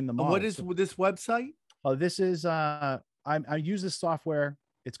already in the model. What is this website? This is, I use this software.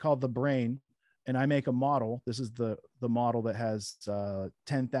 It's called The Brain, and I make a model. This is the model that has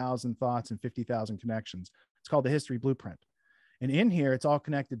 10,000 thoughts and 50,000 connections. It's called the History Blueprint. And in here, it's all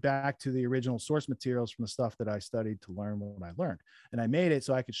connected back to the original source materials from the stuff that I studied to learn what I learned. And I made it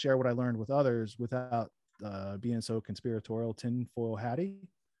so I could share what I learned with others without being so conspiratorial, tinfoil hatty.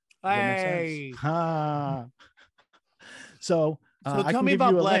 Hey. So tell me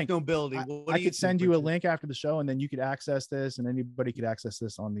about black nobility. I could send you a link after the show, and then you could access this, and anybody could access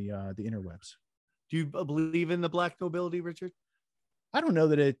this on the interwebs. Do you believe in the black nobility, Richard? I don't know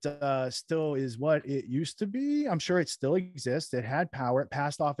that it still is what it used to be. I'm sure it still exists. It had power. It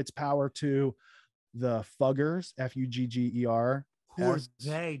passed off its power to the Fuggers, F-U-G-G-E-R. Who are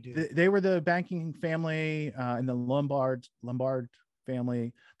they, dude? They were the banking family and the Lombard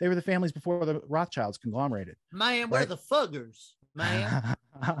family. They were the families before the Rothschilds conglomerated. Man, we're the Fuggers, man.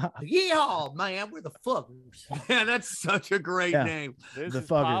 Yeah, man, we're the Fuggers. Yeah, that's such a great name. This is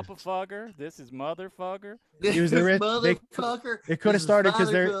Fuggers. Papa Fugger. This is Mother Fugger. This is motherfucker. It could have started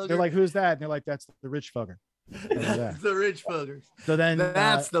because they're like, who's that? And they're like, that's the rich Fugger. That's the rich Fuggers. So then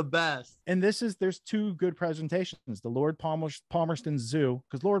that's the best. And there's 2 good presentations. The Lord Palmerston Zoo,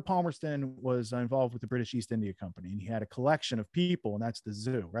 because Lord Palmerston was involved with the British East India Company, and he had a collection of people, and that's the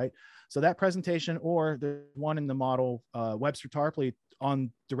zoo, right? So that presentation, or the one in the model, Webster Tarpley,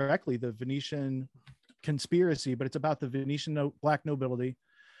 on directly the Venetian conspiracy, but it's about the Venetian black nobility,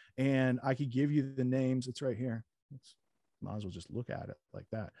 and I could give you the names. It's right here. Might as well just look at it like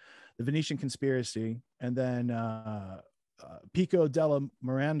that. The Venetian conspiracy, and then Pico della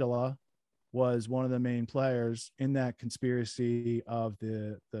Mirandola was one of the main players in that conspiracy of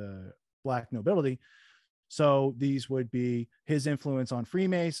the black nobility. So these would be his influence on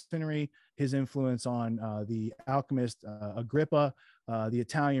Freemasonry, his influence on the alchemist Agrippa, the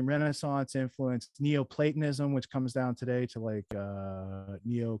Italian Renaissance influence, Neoplatonism, which comes down today to like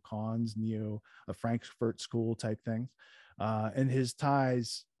neocons, a Frankfurt School type things, and his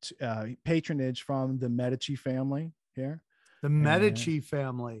ties, patronage from the Medici family here. The Medici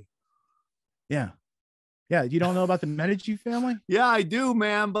family. Yeah. Yeah. You don't know about the Medici family? Yeah, I do,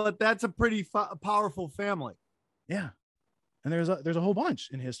 man. But that's a pretty powerful family. Yeah. And there's a whole bunch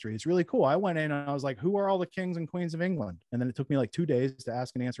in history. It's really cool. I went in and I was like, who are all the kings and queens of England? And then it took me like 2 days to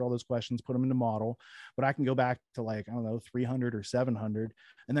ask and answer all those questions, put them into model. But I can go back to like, I don't know, 300 or 700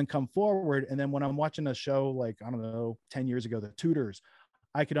 and then come forward. And then when I'm watching a show, like, I don't know, 10 years ago, The Tudors,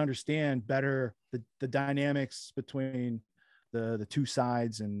 I could understand better the dynamics between the two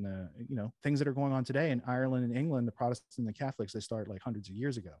sides and, you know, things that are going on today in Ireland and England, the Protestants and the Catholics, they started like hundreds of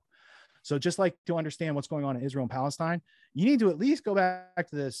years ago. So just like to understand what's going on in Israel and Palestine, you need to at least go back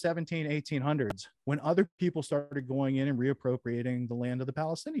to the 1800s when other people started going in and reappropriating the land of the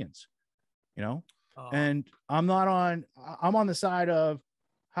Palestinians, you know? And I'm on the side of,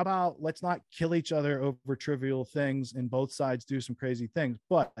 how about let's not kill each other over trivial things and both sides do some crazy things.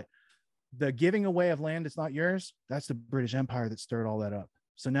 But the giving away of land that's not yours, that's the British Empire that stirred all that up.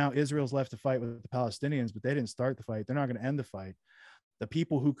 So now Israel's left to fight with the Palestinians, but they didn't start the fight. They're not going to end the fight. The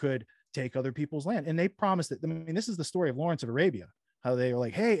people who could take other people's land. And they promised that, I mean, this is the story of Lawrence of Arabia, how they were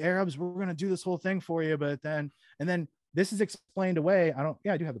like, hey, Arabs, we're going to do this whole thing for you. But then, and then this is explained away.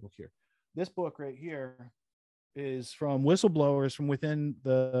 I do have the book here. This book right here is from whistleblowers from within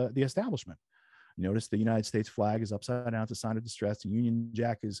the establishment. Notice the United States flag is upside down. It's a sign of distress. The Union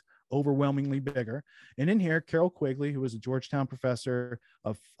Jack is overwhelmingly bigger. And in here, Carroll Quigley, who was a Georgetown professor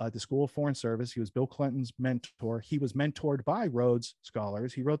of the School of Foreign Service, he was Bill Clinton's mentor. He was mentored by Rhodes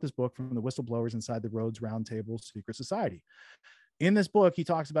scholars. He wrote this book from the whistleblowers inside the Rhodes Roundtable Secret Society. In this book, he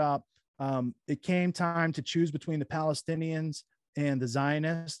talks about it came time to choose between the Palestinians and the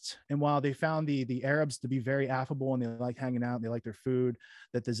Zionists. And while they found the Arabs to be very affable and they like hanging out and they like their food,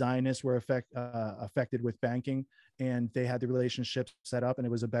 that the Zionists were affected with banking and they had the relationship set up and it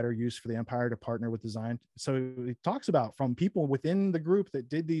was a better use for the empire to partner with the Zion. So it talks about from people within the group that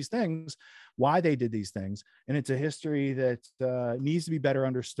did these things, why they did these things. And it's a history that needs to be better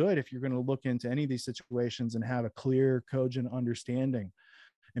understood if you're going to look into any of these situations and have a clear, cogent understanding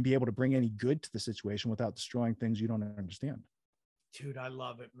and be able to bring any good to the situation without destroying things you don't understand. Dude, I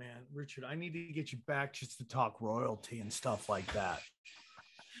love it, man. Richard, I need to get you back just to talk royalty and stuff like that.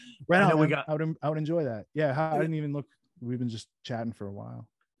 Right now, I would enjoy that. Yeah, I didn't even look. We've been just chatting for a while.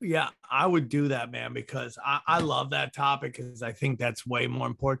 Yeah, I would do that, man, because I love that topic because I think that's way more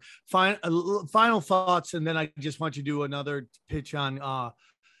important. Final thoughts, and then I just want you to do another pitch on,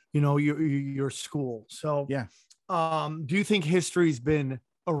 your school. So, yeah, do you think history's been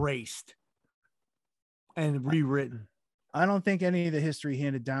erased and rewritten? I don't think any of the history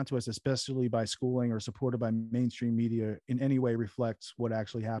handed down to us, especially by schooling or supported by mainstream media, in any way reflects what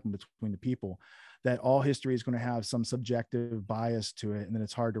actually happened between the people. That all history is going to have some subjective bias to it. And then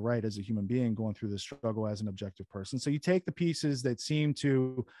it's hard to write as a human being going through the struggle as an objective person. So you take the pieces that seem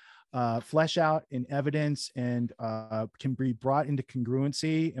to flesh out in evidence and can be brought into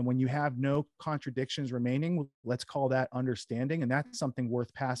congruency. And when you have no contradictions remaining, let's call that understanding. And that's something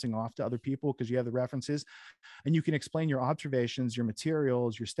worth passing off to other people because you have the references and you can explain your observations, your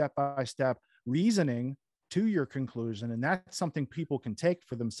materials, your step-by-step reasoning to your conclusion. And that's something people can take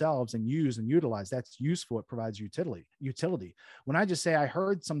for themselves and use and utilize. That's useful. It provides utility. When I just say I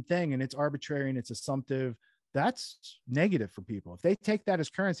heard something and it's arbitrary and it's assumptive, that's negative for people. If they take that as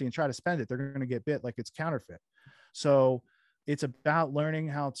currency and try to spend it, they're going to get bit like it's counterfeit. So it's about learning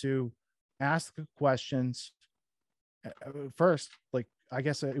how to ask the questions. First, like, I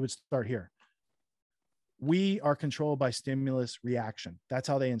guess it would start here. We are controlled by stimulus reaction. That's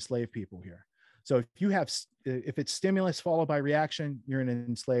how they enslave people here. So if it's stimulus followed by reaction, you're an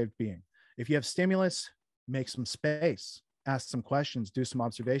enslaved being. If you have stimulus, make some space, ask some questions, do some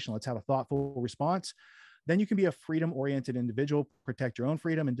observation. Let's have a thoughtful response. Then you can be a freedom-oriented individual, protect your own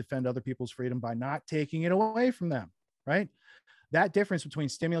freedom and defend other people's freedom by not taking it away from them, right? That difference between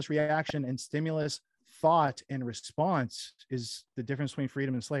stimulus reaction and stimulus thought and response is the difference between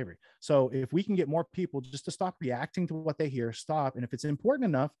freedom and slavery. So if we can get more people just to stop reacting to what they hear, stop. And if it's important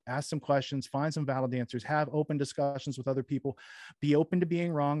enough, ask some questions, find some valid answers, have open discussions with other people, be open to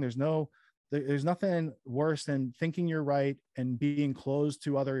being wrong. There's nothing worse than thinking you're right and being closed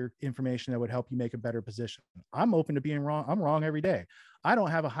to other information that would help you make a better position. I'm open to being wrong. I'm wrong every day. I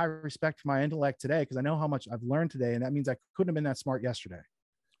don't have a high respect for my intellect today because I know how much I've learned today. And that means I couldn't have been that smart yesterday.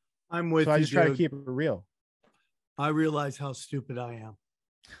 I'm with you. So I just try to keep it real. I realize how stupid I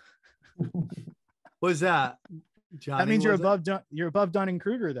am. What's that, Johnny? That means you're above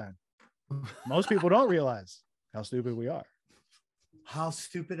Dunning-Kruger then. Most people don't realize how stupid we are. How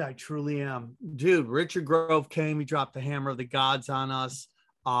stupid I truly am. Dude, Richard Grove came, he dropped the hammer of the gods on us.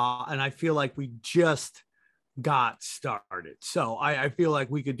 And I feel like we just got started. So I feel like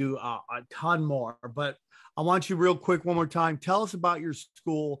we could do a ton more, but I want you real quick one more time. Tell us about your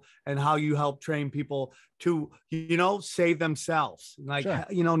school and how you help train people to, you know, save themselves. Like, Sure.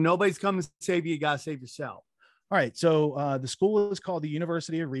 you know, nobody's coming to save you. You got to save yourself. All right. So the school is called the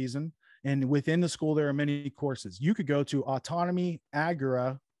University of Reason. And within the school, there are many courses. You could go to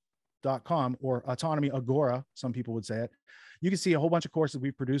autonomyagora.com or Autonomy Agora, some people would say it. You can see a whole bunch of courses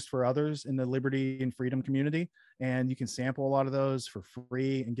we've produced for others in the liberty and freedom community. And you can sample a lot of those for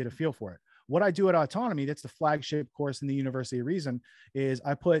free and get a feel for it. What I do at Autonomy, that's the flagship course in the University of Reason, is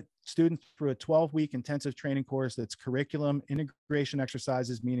I put students through a 12-week intensive training course that's curriculum integration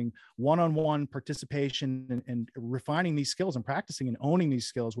exercises, meaning one-on-one participation and refining these skills and practicing and owning these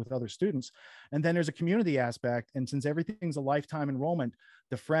skills with other students. And then there's a community aspect. And since everything's a lifetime enrollment,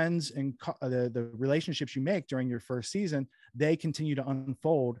 the friends and the relationships you make during your first season, they continue to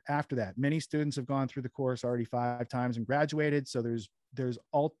unfold after that. Many students have gone through the course already 5 times and graduated. So there's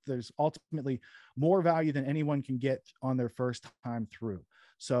ultimately more value than anyone can get on their first time through.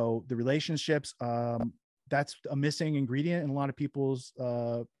 So the relationships, that's a missing ingredient in a lot of people's,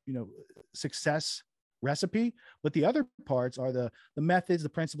 success recipe. But the other parts are the methods, the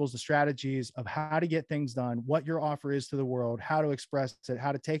principles, the strategies of how to get things done, what your offer is to the world, how to express it,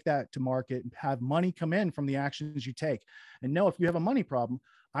 how to take that to market and have money come in from the actions you take. And know if you have a money problem,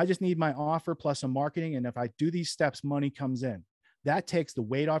 I just need my offer plus some marketing. And if I do these steps, money comes in. That takes the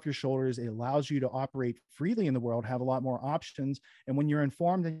weight off your shoulders. It allows you to operate freely in the world, have a lot more options. And when you're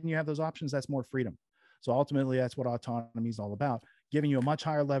informed and you have those options, that's more freedom. So ultimately, that's what autonomy is all about, giving you a much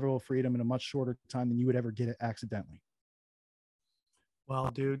higher level of freedom in a much shorter time than you would ever get it accidentally.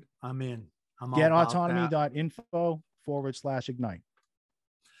 Well, dude, I'm in. Get autonomy.info/ignite.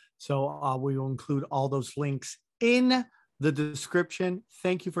 So we will include all those links in the description.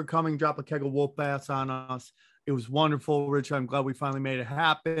 Thank you for coming. Drop a keg of wolf bass on us. It was wonderful, Richard. I'm glad we finally made it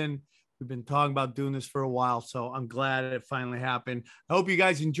happen. We've been talking about doing this for a while, so I'm glad it finally happened. I hope you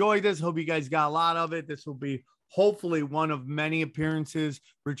guys enjoyed this. Hope you guys got a lot of it. This will be hopefully one of many appearances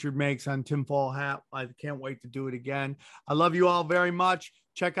Richard makes on Tinfoil Hat. I can't wait to do it again. I love you all very much.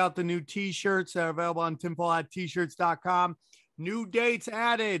 Check out the new t-shirts that are available on tinfoilhattshirts.com. New dates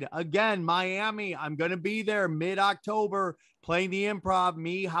added. Again, Miami. I'm going to be there mid-October playing the Improv.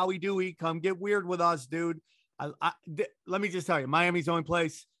 Me, Howie Dewey. Come get weird with us, dude. Let me just tell you, Miami's the only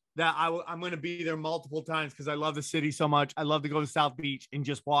place that I'm going to be there multiple times because I love the city so much. I love to go to South Beach and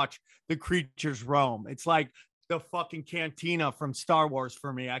just watch the creatures roam. It's like the fucking cantina from Star Wars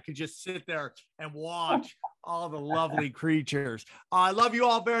for me. I could just sit there and watch all the lovely creatures. I love you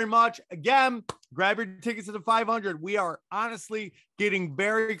all very much. Again, grab your tickets to the 500. We are honestly getting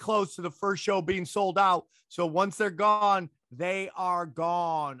very close to the first show being sold out. So once they're gone, they are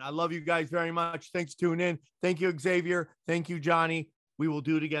gone. I love you guys very much. Thanks for tuning in. Thank you, Xavier. Thank you, Johnny. We will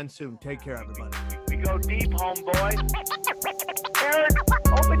do it again soon. Take care, everybody. We go deep, homeboy. Aaron,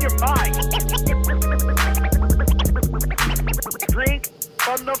 open your mind. Drink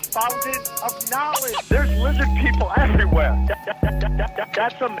from the fountain of knowledge. There's lizard people everywhere.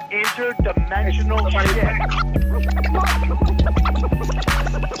 That's some interdimensional shit.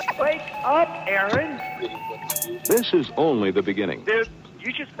 Wake up, Aaron. This is only the beginning. Dude,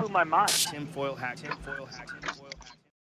 you just blew my mind. Tinfoil hat.